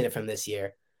haven't seen it from this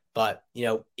year, but, you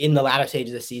know, in the latter stage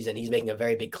of the season, he's making a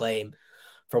very big claim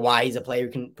for why he's a player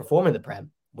who can perform in the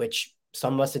Prem, which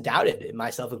some of us have doubted,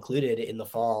 myself included, in the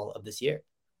fall of this year.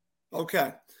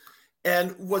 Okay.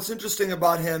 And what's interesting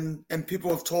about him, and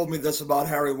people have told me this about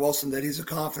Harry Wilson, that he's a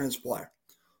confidence player.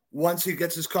 Once he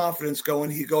gets his confidence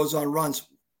going, he goes on runs.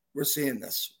 We're seeing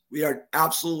this. We are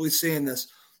absolutely seeing this.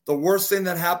 The worst thing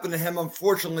that happened to him,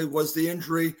 unfortunately, was the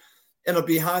injury in a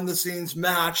behind-the-scenes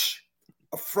match,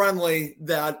 a friendly,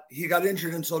 that he got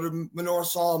injured, and so did Manor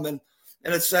Solomon,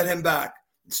 and it set him back.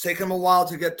 It's taken him a while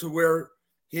to get to where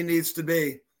he needs to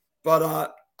be.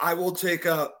 But I will take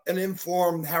an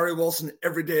informed Harry Wilson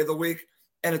every day of the week,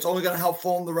 and it's only going to help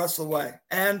Fulham the rest of the way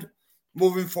and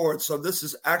moving forward. So this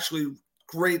is actually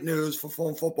great news for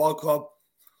Fulham Football Club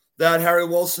that Harry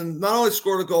Wilson not only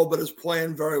scored a goal, but is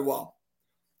playing very well.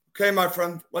 Okay, my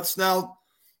friend, let's now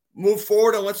move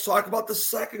forward and let's talk about the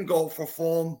second goal for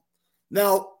Fulham.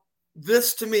 Now,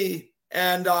 this to me,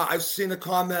 and I've seen a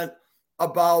comment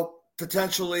about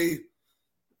potentially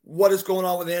what is going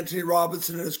on with Anthony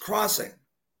Robinson and his crossing.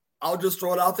 I'll just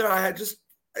throw it out there. I had just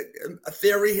a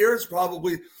theory here. It's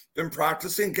probably been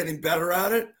practicing, getting better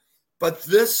at it. But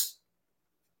this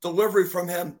delivery from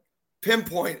him,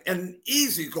 pinpoint, an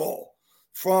easy goal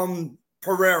from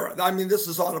Pereira. I mean, this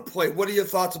is on a plate. What are your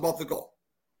thoughts about the goal?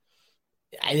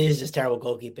 It is just terrible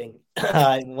goalkeeping.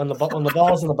 When the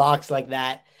ball's in the box like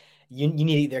that, you need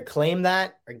to either claim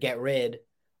that or get rid.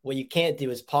 What you can't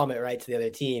do is palm it right to the other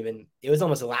team. And it was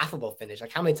almost a laughable finish.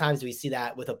 Like, how many times do we see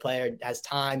that with a player that has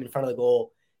time in front of the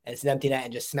goal and it's an empty net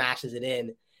and just smashes it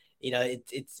in? You know,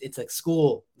 it's like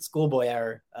schoolboy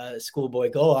error,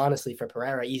 schoolboy goal, honestly, for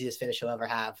Pereira. Easiest finish he'll ever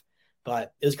have.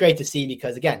 But it was great to see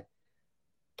because, again,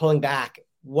 pulling back,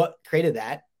 what created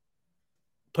that?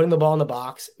 Putting the ball in the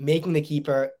box, making the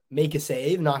keeper make a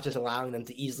save, not just allowing them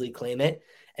to easily claim it,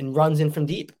 and runs in from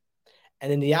deep.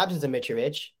 And in the absence of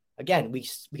Mitrovic, again, we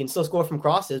can still score from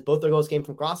crosses. Both their goals came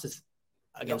from crosses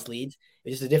against Leeds. It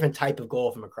was just a different type of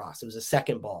goal from a cross. It was a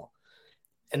second ball.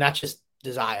 And that's just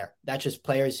desire. That's just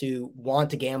players who want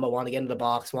to gamble, want to get into the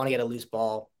box, want to get a loose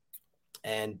ball.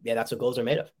 And, yeah, that's what goals are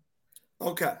made of.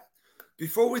 Okay.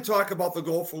 Before we talk about the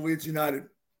goal for Leeds United,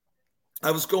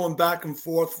 I was going back and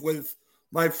forth with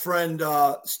my friend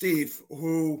Steve,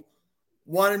 who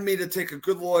wanted me to take a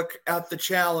good look at the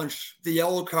challenge, the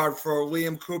yellow card for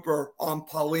Liam Cooper on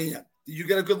Paulinho. Did you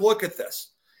get a good look at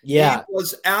this? Yeah. He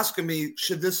was asking me,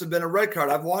 should this have been a red card?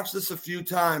 I've watched this a few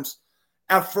times.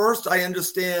 At first, I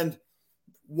understand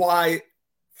why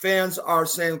fans are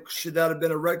saying, should that have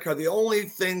been a red card? The only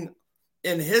thing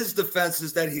in his defense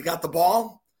is that he got the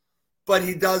ball, but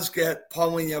he does get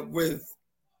Paulinho with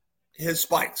his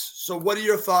spikes. So what are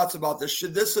your thoughts about this?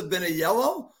 Should this have been a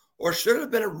yellow or should it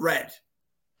have been a red?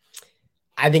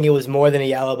 I think it was more than a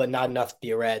yellow, but not enough to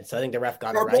be a red. So I think the ref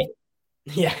got it right.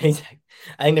 Yeah, exactly.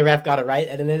 I think the ref got it right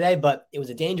at the end of the day, but it was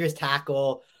a dangerous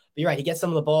tackle. But you're right. He gets some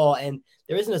of the ball, and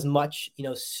there isn't as much,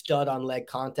 stud on leg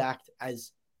contact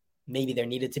as maybe there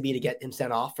needed to be to get him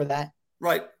sent off for that.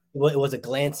 Right. It was a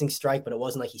glancing strike, but it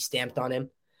wasn't like he stamped on him,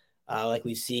 like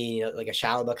we've seen, like a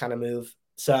Shalaba kind of move.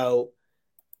 So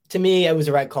to me, it was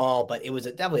a right call, but it was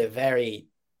definitely a very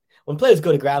 – when players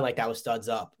go to ground like that with studs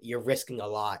up, you're risking a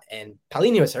lot. And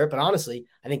Paulinho was hurt, but honestly,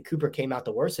 I think Cooper came out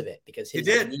the worst of it because his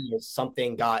knee or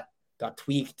something got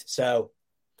tweaked. So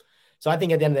I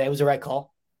think at the end of the day, it was a right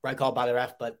call by the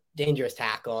ref, but dangerous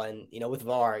tackle. And, with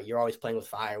VAR, you're always playing with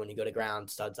fire when you go to ground,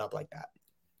 studs up like that.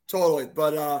 Totally.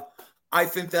 But I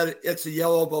think that it's a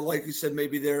yellow, but like you said,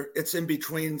 maybe it's in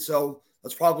between. So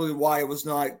that's probably why it was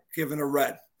not given a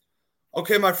red.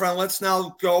 Okay, my friend, let's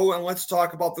now go and let's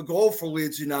talk about the goal for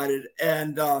Leeds United.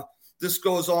 And this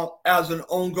goes on as an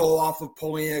own goal off of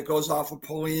Paulinho. It goes off of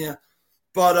Paulinho.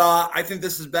 But I think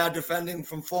this is bad defending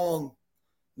from Fulham,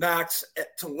 Max.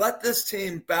 To let this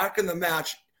team back in the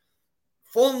match,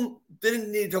 Fulham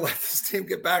didn't need to let this team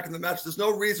get back in the match. There's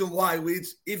no reason why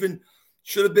Leeds even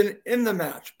should have been in the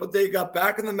match. But they got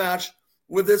back in the match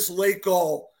with this late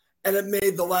goal, and it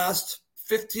made the last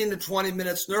 15 to 20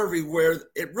 minutes nervy where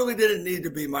it really didn't need to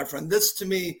be, my friend. This, to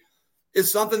me, is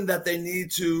something that they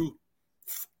need to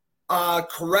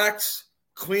correct,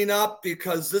 clean up,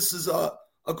 because this is a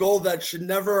goal that should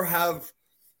never have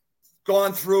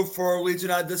gone through for Leeds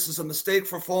United. This is a mistake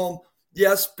for Fulham.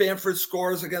 Yes, Bamford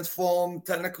scores against Fulham.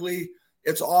 Technically,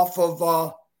 it's off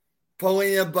of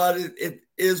Paulinho, but it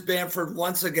is Bamford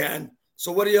once again.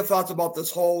 So what are your thoughts about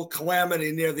this whole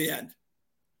calamity near the end?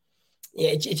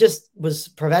 Yeah, it just was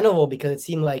preventable because it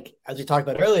seemed like, as we talked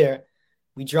about earlier,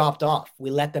 we dropped off. We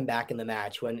let them back in the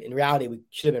match when in reality we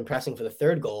should have been pressing for the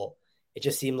third goal. It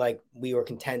just seemed like we were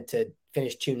content to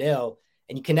finish 2-0.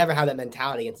 And you can never have that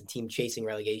mentality against a team chasing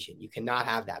relegation. You cannot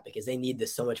have that because they need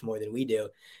this so much more than we do.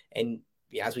 And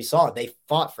as we saw, they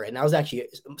fought for it. And I was actually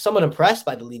somewhat impressed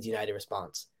by the Leeds United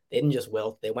response. They didn't just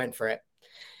wilt, they went for it.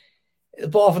 The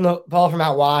ball from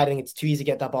out wide, I think it's too easy to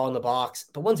get that ball in the box.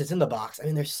 But once it's in the box, I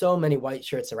mean, there's so many white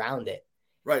shirts around it.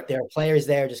 Right. There are players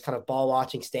there just kind of ball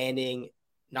watching, standing,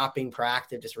 not being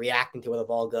proactive, just reacting to where the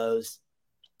ball goes.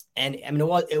 And I mean,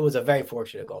 it was a very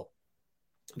fortunate goal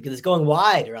because it's going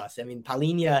wide, Russ. I mean,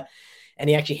 Paulinho, and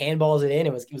he actually handballs it in.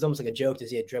 It was almost like a joke to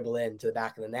see it dribble in to the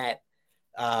back of the net.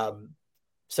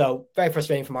 So very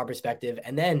frustrating from our perspective.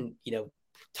 And then,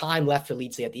 time left for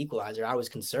Leeds to get the equalizer, I was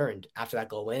concerned after that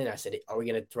goal win. I said, are we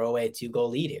going to throw away a 2-goal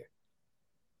lead here?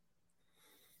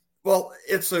 Well,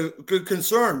 it's a good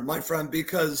concern, my friend,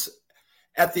 because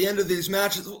at the end of these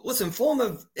matches, listen,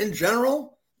 Fulham in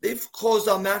general, they've closed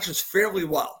out matches fairly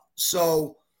well.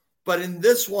 So, but in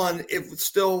this one, it was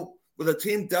still, with a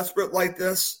team desperate like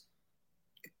this,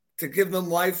 to give them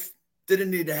life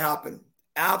didn't need to happen.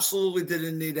 Absolutely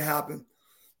didn't need to happen.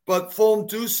 But Fulham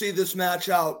do see this match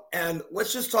out. And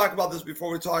let's just talk about this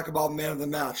before we talk about man of the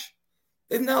match.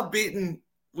 They've now beaten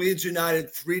Leeds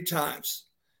United 3 times.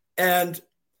 And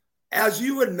as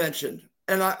you had mentioned,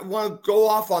 and I want to go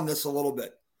off on this a little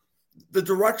bit, the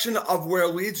direction of where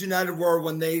Leeds United were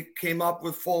when they came up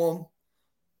with Fulham,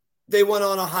 they went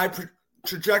on a high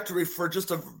trajectory for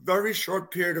just a very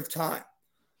short period of time.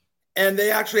 And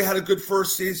they actually had a good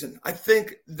first season. I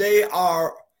think they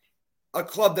are a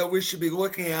club that we should be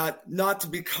looking at, not to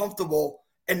be comfortable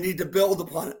and need to build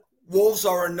upon it. Wolves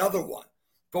are another one.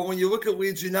 But when you look at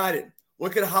Leeds United,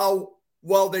 look at how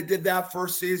well they did that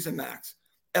first season, Max.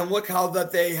 And look how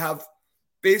that they have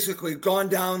basically gone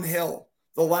downhill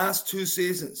the last 2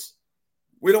 seasons.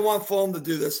 We don't want Fulham to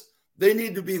do this. They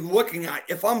need to be looking at,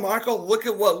 if I'm Marco, look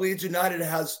at what Leeds United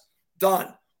has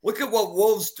done. Look at what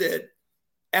Wolves did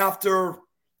after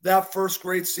that first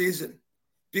great season,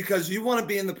 because you want to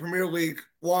be in the Premier League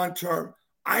long term.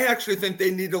 I actually think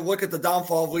they need to look at the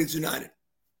downfall of Leeds United.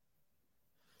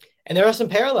 And there are some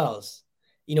parallels.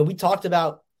 We talked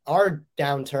about our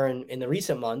downturn in the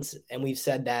recent months, and we've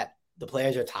said that the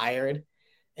players are tired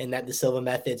and that the Silva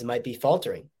methods might be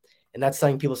faltering. And that's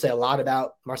something people say a lot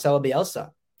about Marcelo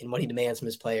Bielsa and what he demands from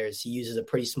his players. He uses a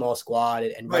pretty small squad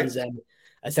and runs them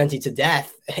essentially to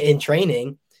death in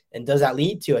training. And does that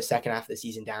lead to a second half of the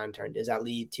season downturn? Does that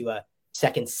lead to a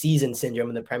second season syndrome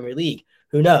in the Premier League?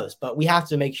 Who knows? But we have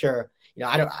to make sure,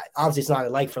 obviously it's not a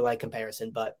like for like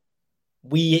comparison, but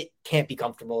we can't be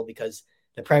comfortable because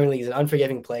the Premier League is an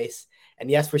unforgiving place. And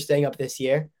yes, we're staying up this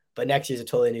year, but next year's a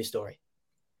totally new story.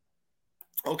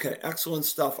 Okay, excellent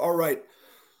stuff. All right.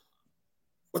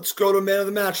 Let's go to man of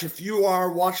the match. If you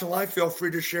are watching live, feel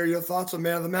free to share your thoughts on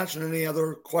man of the match and any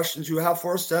other questions you have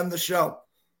for us to end the show.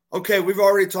 Okay, we've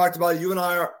already talked about it. You and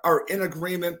I are in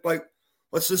agreement, but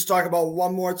let's just talk about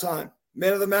one more time.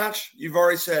 Man of the match, you've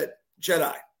already said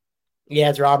Jedi. Yeah,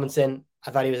 it's Robinson.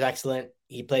 I thought he was excellent.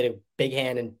 He played a big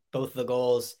hand in both of the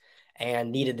goals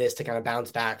and needed this to kind of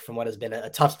bounce back from what has been a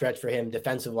tough stretch for him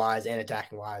defensive-wise and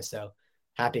attacking-wise. So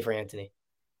happy for Anthony.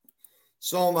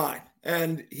 So am I.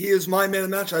 And he is my man of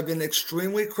the match. I've been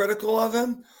extremely critical of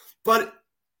him. But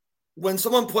when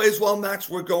someone plays well, Max,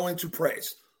 we're going to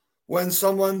praise. When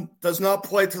someone does not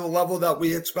play to the level that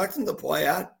we expect them to play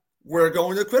at, we're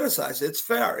going to criticize. It's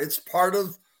fair. It's part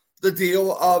of the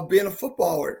deal of being a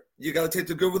footballer. You got to take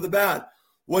the good with the bad.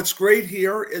 What's great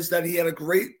here is that he had a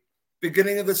great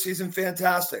beginning of the season,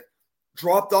 fantastic.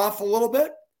 Dropped off a little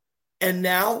bit, and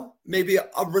now maybe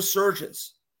a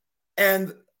resurgence.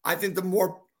 And I think the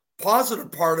more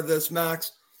positive part of this,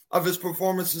 Max, of his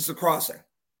performance is the crossing.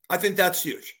 I think that's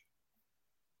huge.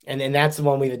 And then that's the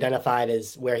one we've identified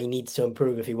as where he needs to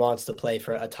improve if he wants to play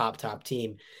for a top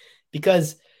team,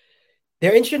 because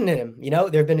they're interested in him.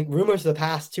 There have been rumors for the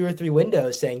past 2 or 3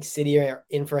 windows saying City are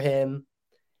in for him.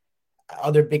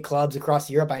 Other big clubs across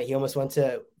Europe. He almost went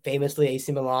to famously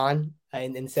AC Milan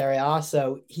in Serie A.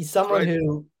 So he's someone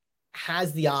who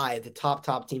has the eye of the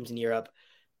top teams in Europe,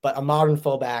 but a modern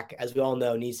fullback, as we all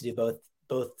know, needs to do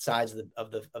both sides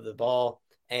of the ball.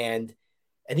 And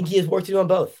I think he has work to do on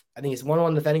both. I think his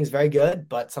one-on-one defending is very good,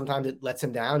 but sometimes it lets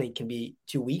him down. He can be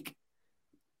too weak.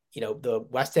 The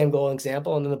West Ham goal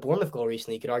example and then the Bournemouth goal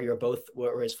recently, you could argue both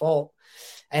were his fault.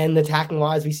 And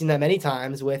attacking-wise, we've seen that many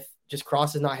times with just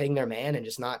crosses not hitting their man and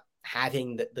just not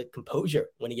having the composure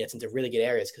when he gets into really good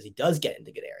areas, because he does get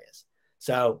into good areas.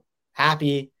 So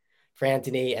happy for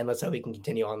Anthony, and let's hope we can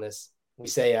continue on this. We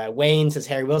say Wayne says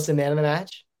Harry Wilson, man of the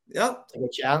match. Yep. It's a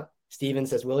good shout. Steven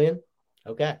says William.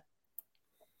 Okay.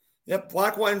 Yep,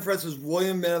 Black, White, and Fred says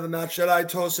William, man of the match. Jedi,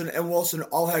 Tosin, and Wilson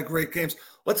all had great games.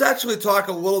 Let's actually talk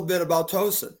a little bit about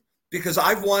Tosin, because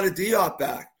I've wanted Diop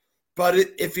back. But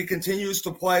if he continues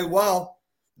to play well,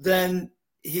 then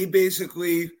he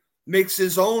basically makes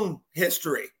his own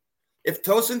history. If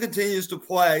Tosin continues to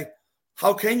play,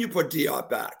 how can you put Diop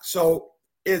back? So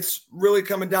it's really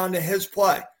coming down to his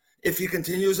play. If he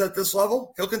continues at this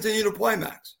level, he'll continue to play,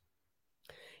 Max.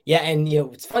 Yeah, and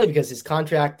it's funny because his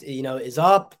contract, is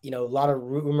up. A lot of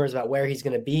rumors about where he's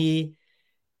going to be,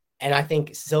 and I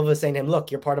think Silva's saying to him, "Look,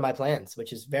 you're part of my plans,"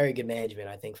 which is very good management,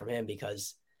 I think, from him,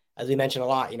 because, as we mentioned a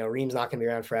lot, Ream's not going to be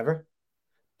around forever.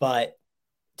 But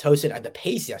Tosin at the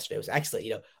pace yesterday was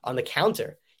excellent. On the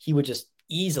counter, he would just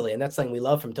easily. And that's something we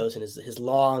love from Tosin is his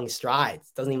long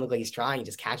strides. Doesn't even look like he's trying. He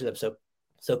just catches up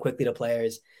so quickly to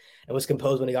players and was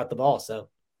composed when he got the ball. So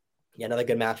yeah, another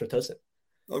good match with Tosin.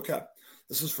 Okay.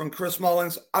 This is from Chris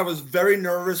Mullins. I was very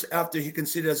nervous after he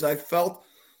conceded as I felt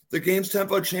the game's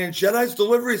tempo changed. Jedi's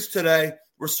deliveries today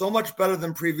were so much better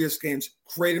than previous games.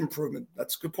 Great improvement.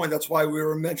 That's a good point. That's why we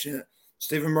were mentioning it.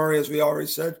 Stephen Murray, as we already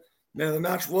said, man of the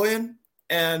match, William.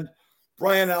 And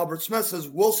Brian Albert Smith says,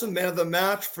 Wilson, man of the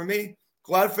match for me.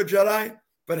 Glad for Jedi,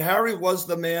 but Harry was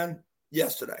the man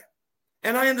yesterday.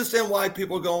 And I understand why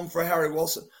people are going for Harry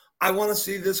Wilson. I want to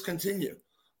see this continue.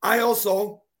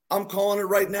 I'm calling it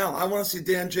right now. I want to see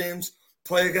Dan James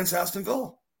play against Aston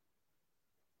Villa.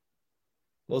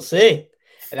 We'll see.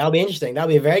 And that'll be interesting. That'll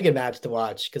be a very good match to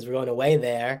watch because we're going away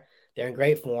there. They're in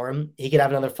great form. He could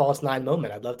have another false nine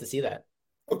moment. I'd love to see that.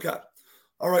 Okay.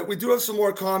 All right. We do have some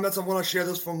more comments. I want to share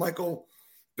this from Michael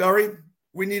Berry.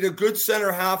 We need a good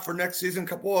center half for next season, a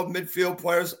couple of midfield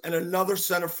players, and another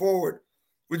center forward.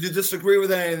 Would you disagree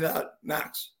with any of that,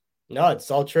 Max? No,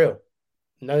 it's all true.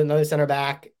 Another center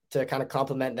back to kind of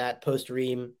complement that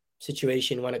post-Ream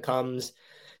situation when it comes.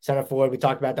 Center forward, we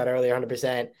talked about that earlier,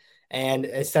 100%.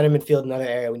 And center midfield, another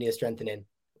area we need to strengthen in.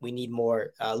 We need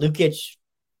more. Lukic,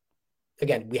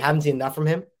 again, we haven't seen enough from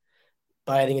him,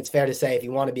 but I think it's fair to say if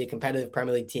you want to be a competitive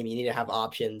Premier League team, you need to have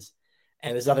options.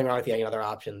 And there's nothing wrong with getting another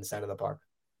option in the center of the park.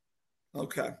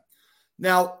 Okay.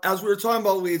 Now, as we were talking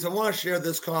about Leeds, I want to share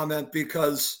this comment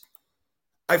because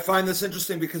I find this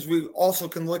interesting because we also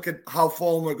can look at how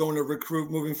Fulham are going to recruit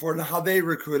moving forward and how they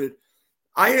recruited.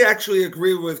 I actually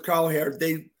agree with Carl here.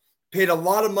 They paid a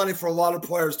lot of money for a lot of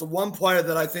players. The one player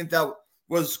that I think that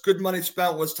was good money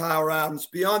spent was Tyler Adams.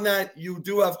 Beyond that, you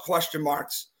do have question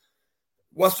marks.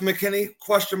 Weston McKennie,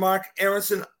 question mark.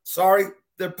 Aronson, sorry,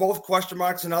 they're both question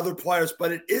marks and other players,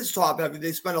 but it is top heavy.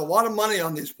 They spend a lot of money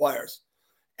on these players.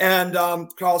 And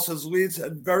Carl says Leeds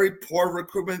had very poor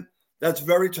recruitment. That's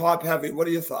very top heavy. What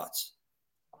are your thoughts?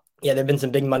 Yeah, there have been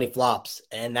some big money flops.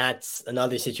 And that's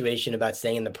another situation about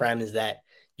staying in the Prem is that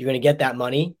you're going to get that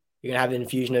money. You're going to have an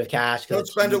infusion of cash. Don't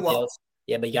spend it well.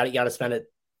 Yeah, but you got to spend it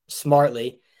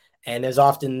smartly. And there's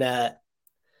often the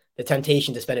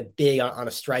temptation to spend it big on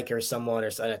a striker or someone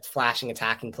or a flashing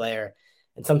attacking player.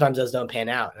 And sometimes those don't pan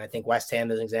out. And I think West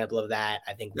Ham is an example of that.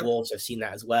 I think Wolves have seen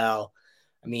that as well.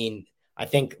 I mean, I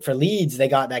think for Leeds, they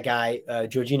got that guy,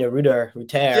 Georgina Ruter.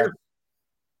 Yeah.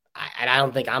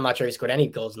 I'm not sure he scored any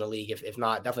goals in the league. If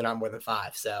not, definitely not more than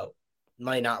 5. So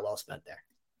money not well spent there.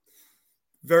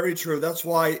 Very true. That's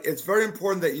why it's very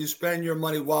important that you spend your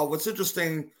money well. What's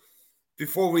interesting,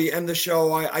 before we end the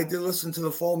show, I did listen to the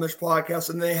Fulhamish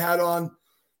podcast, and they had on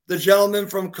the gentleman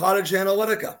from Cottage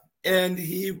Analytica, and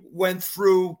he went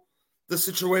through the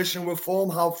situation with Fulham,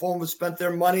 how Fulham has spent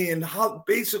their money, and how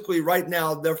basically right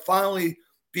now they're finally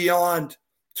beyond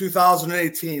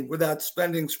 2018 with that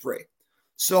spending spree.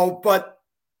 So, but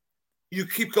you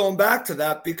keep going back to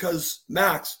that because,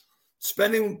 Max,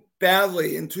 spending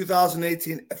badly in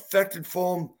 2018 affected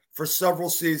Fulham for several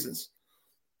seasons.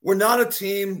 We're not a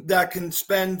team that can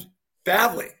spend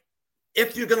badly.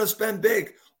 If you're going to spend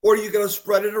big, or you're going to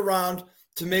spread it around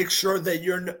to make sure that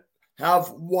you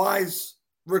have wise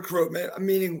recruitment,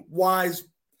 meaning wise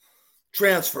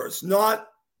transfers, not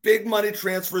big money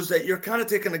transfers that you're kind of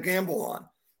taking a gamble on.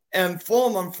 And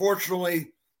Fulham,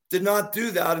 unfortunately, did not do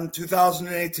that in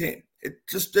 2018. It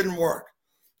just didn't work.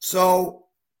 So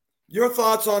your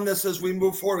thoughts on this as we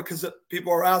move forward, because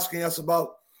people are asking us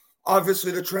about,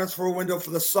 obviously, the transfer window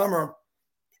for the summer.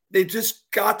 They just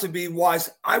got to be wise.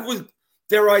 I would,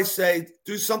 dare I say,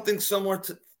 do something similar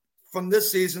to from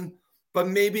this season, but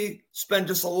maybe spend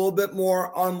just a little bit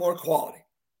more on more quality.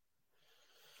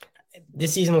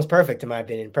 This season was perfect, in my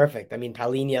opinion. Perfect. I mean,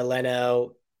 Palhinha,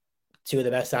 Leno, 2 of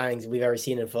the best signings we've ever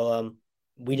seen in Fulham.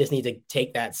 We just need to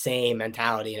take that same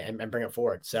mentality and bring it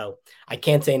forward. So I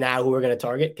can't say now who we're going to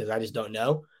target because I just don't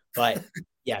know. But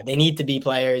yeah, they need to be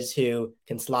players who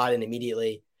can slot in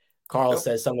immediately. Carl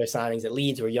says some of their signings at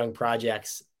Leeds were young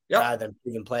projects rather than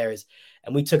proven players.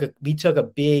 And we took a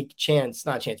big chance,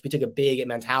 not chance. We took a big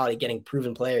mentality getting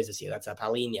proven players this year. That's a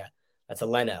Palhinha. That's a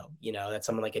Leno. That's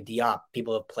someone like a Diop.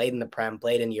 People have played in the Prem,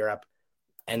 played in Europe.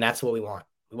 And that's what we want.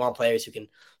 We want players who can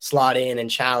slot in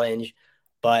and challenge,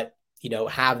 but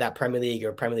have that Premier League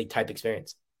or Premier League type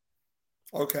experience.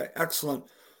 Okay, excellent.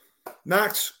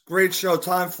 Max, great show.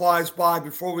 Time flies by.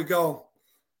 Before we go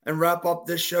and wrap up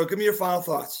this show, give me your final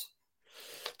thoughts.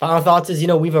 Final thoughts is,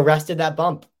 we've arrested that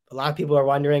bump. A lot of people are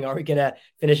wondering, are we going to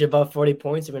finish above 40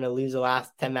 points? We're going to lose the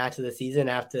last 10 matches of the season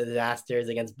after the disasters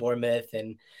against Bournemouth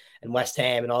and West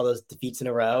Ham and all those defeats in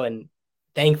a row. And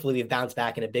thankfully, we've bounced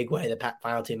back in a big way the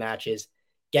final 2 matches.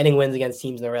 getting wins against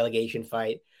teams in the relegation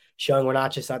fight, showing we're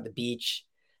not just at the beach,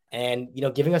 and,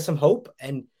 giving us some hope.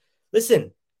 And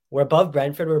listen, we're above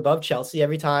Brentford, we're above Chelsea.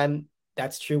 Every time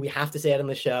that's true, we have to say it on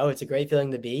the show. It's a great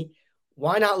feeling to be.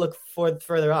 Why not look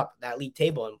further up that league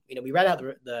table? And, we read out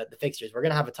the fixtures. We're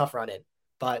going to have a tough run in,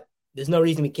 but there's no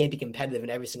reason we can't be competitive in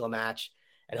every single match,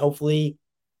 and hopefully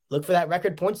look for that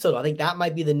record points total. I think that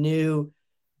might be the new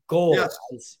goal.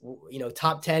 Yes.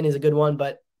 Top 10 is a good one,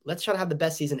 but let's try to have the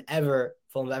best season ever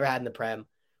Fulham's ever had in the Prem,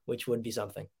 which would be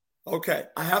something. Okay,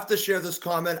 I have to share this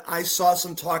comment. I saw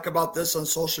some talk about this on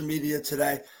social media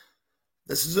today.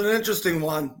 This is an interesting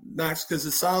one, Max, because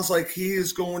it sounds like he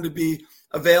is going to be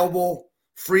available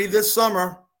free this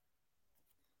summer.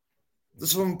 This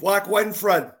is from Black, White, and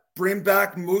Fred. Bring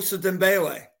back Moussa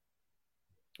Dembele.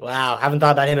 Wow, haven't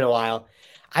thought about him in a while.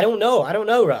 I don't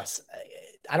know, Russ.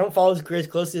 I don't follow his career as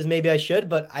closely as maybe I should,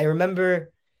 but I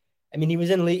remember, he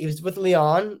was with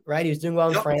Lyon, right? He was doing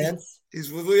well in France.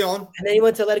 He's with Lyon. And then he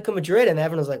went to Atletico Madrid, and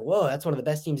everyone was like, whoa, that's one of the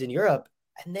best teams in Europe.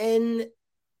 And then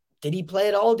did he play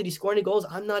at all? Did he score any goals?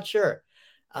 I'm not sure.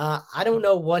 I don't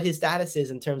know what his status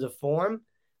is in terms of form,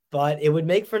 but it would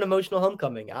make for an emotional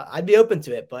homecoming. I'd be open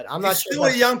to it, but I'm not sure. He's still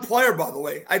a young player, by the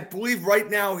way. I believe right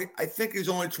now, I think he's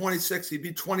only 26. He'd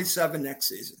be 27 next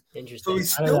season. Interesting. So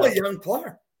he's still a young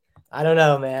player. I don't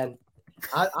know, man.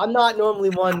 I'm not normally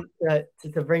one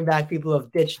to bring back people who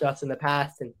have ditched us in the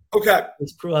past, and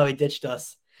it's cruel how he ditched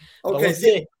us. Okay, we'll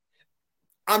see.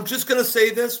 I'm just going to say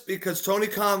this because Tony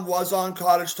Khan was on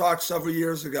Cottage Talk several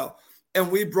years ago,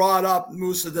 and we brought up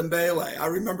Moussa Dembele. I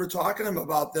remember talking to him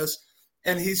about this,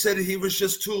 and he said he was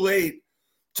just too late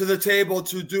to the table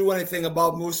to do anything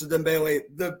about Moussa Dembele.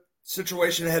 The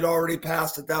situation had already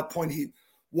passed at that point. He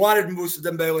wanted Moussa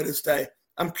Dembele to stay.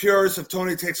 I'm curious if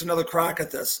Tony takes another crack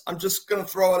at this. I'm just going to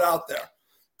throw it out there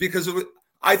because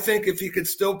I think if he could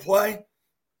still play,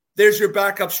 there's your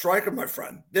backup striker, my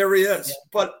friend. There he is. Yeah.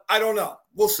 But I don't know.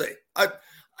 We'll see.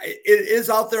 It is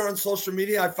out there on social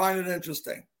media. I find it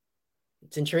interesting.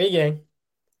 It's intriguing.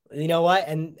 You know what?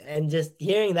 And just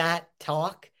hearing that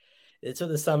talk, it's what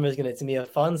the summer is going to be a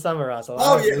fun summer, Ross. A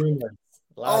lot of rumors.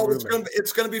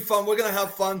 It's going to be fun. We're going to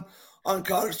have fun on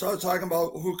Cottage talking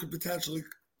about who could potentially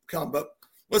come. But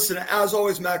listen, as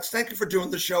always, Max, thank you for doing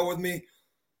the show with me.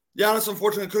 Giannis,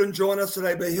 unfortunately, couldn't join us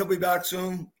today, but he'll be back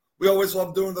soon. We always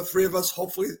love doing the three of us.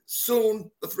 Hopefully soon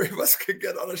the three of us can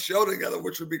get on a show together,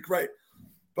 which would be great.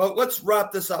 But let's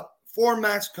wrap this up. For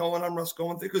Max Cohen, I'm Russ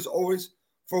Cohen. Thank you as always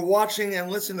for watching and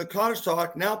listening to Cottage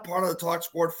Talk, now part of the Talk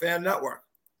Sport Fan Network.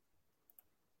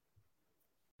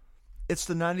 It's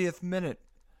the 90th minute,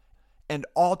 and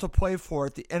all to play for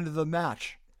at the end of the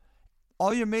match.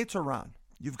 All your mates are around.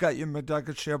 You've got your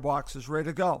McNugget share boxes ready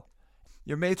to go.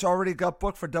 Your mates already got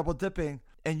booked for double dipping,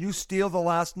 and you steal the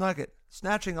last nugget,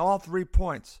 snatching all 3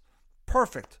 points.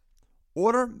 Perfect.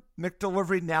 Order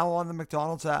McDelivery now on the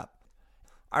McDonald's app.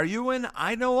 Are you in?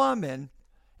 I know I'm in.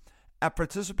 At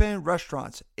participating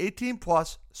restaurants, 18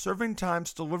 plus, serving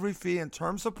times, delivery fee, and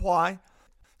terms apply.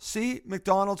 See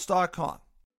McDonald's.com.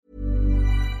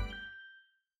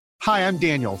 Hi, I'm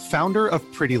Daniel, founder of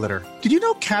Pretty Litter. Did you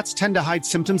know cats tend to hide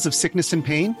symptoms of sickness and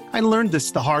pain? I learned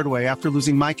this the hard way after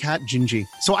losing my cat, Gingy.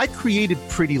 So I created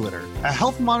Pretty Litter, a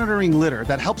health monitoring litter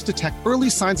that helps detect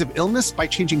early signs of illness by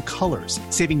changing colors,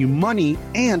 saving you money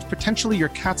and potentially your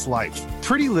cat's life.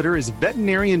 Pretty Litter is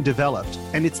veterinarian developed,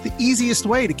 and it's the easiest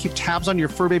way to keep tabs on your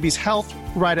fur baby's health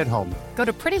right at home. Go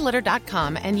to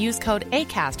prettylitter.com and use code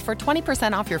ACAST for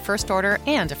 20% off your first order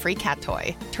and a free cat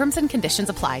toy. Terms and conditions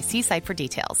apply. See site for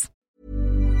details.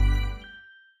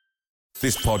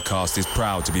 This podcast is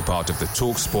proud to be part of the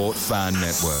TalkSport Fan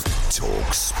Network.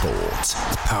 TalkSport.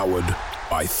 Powered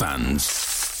by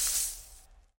fans.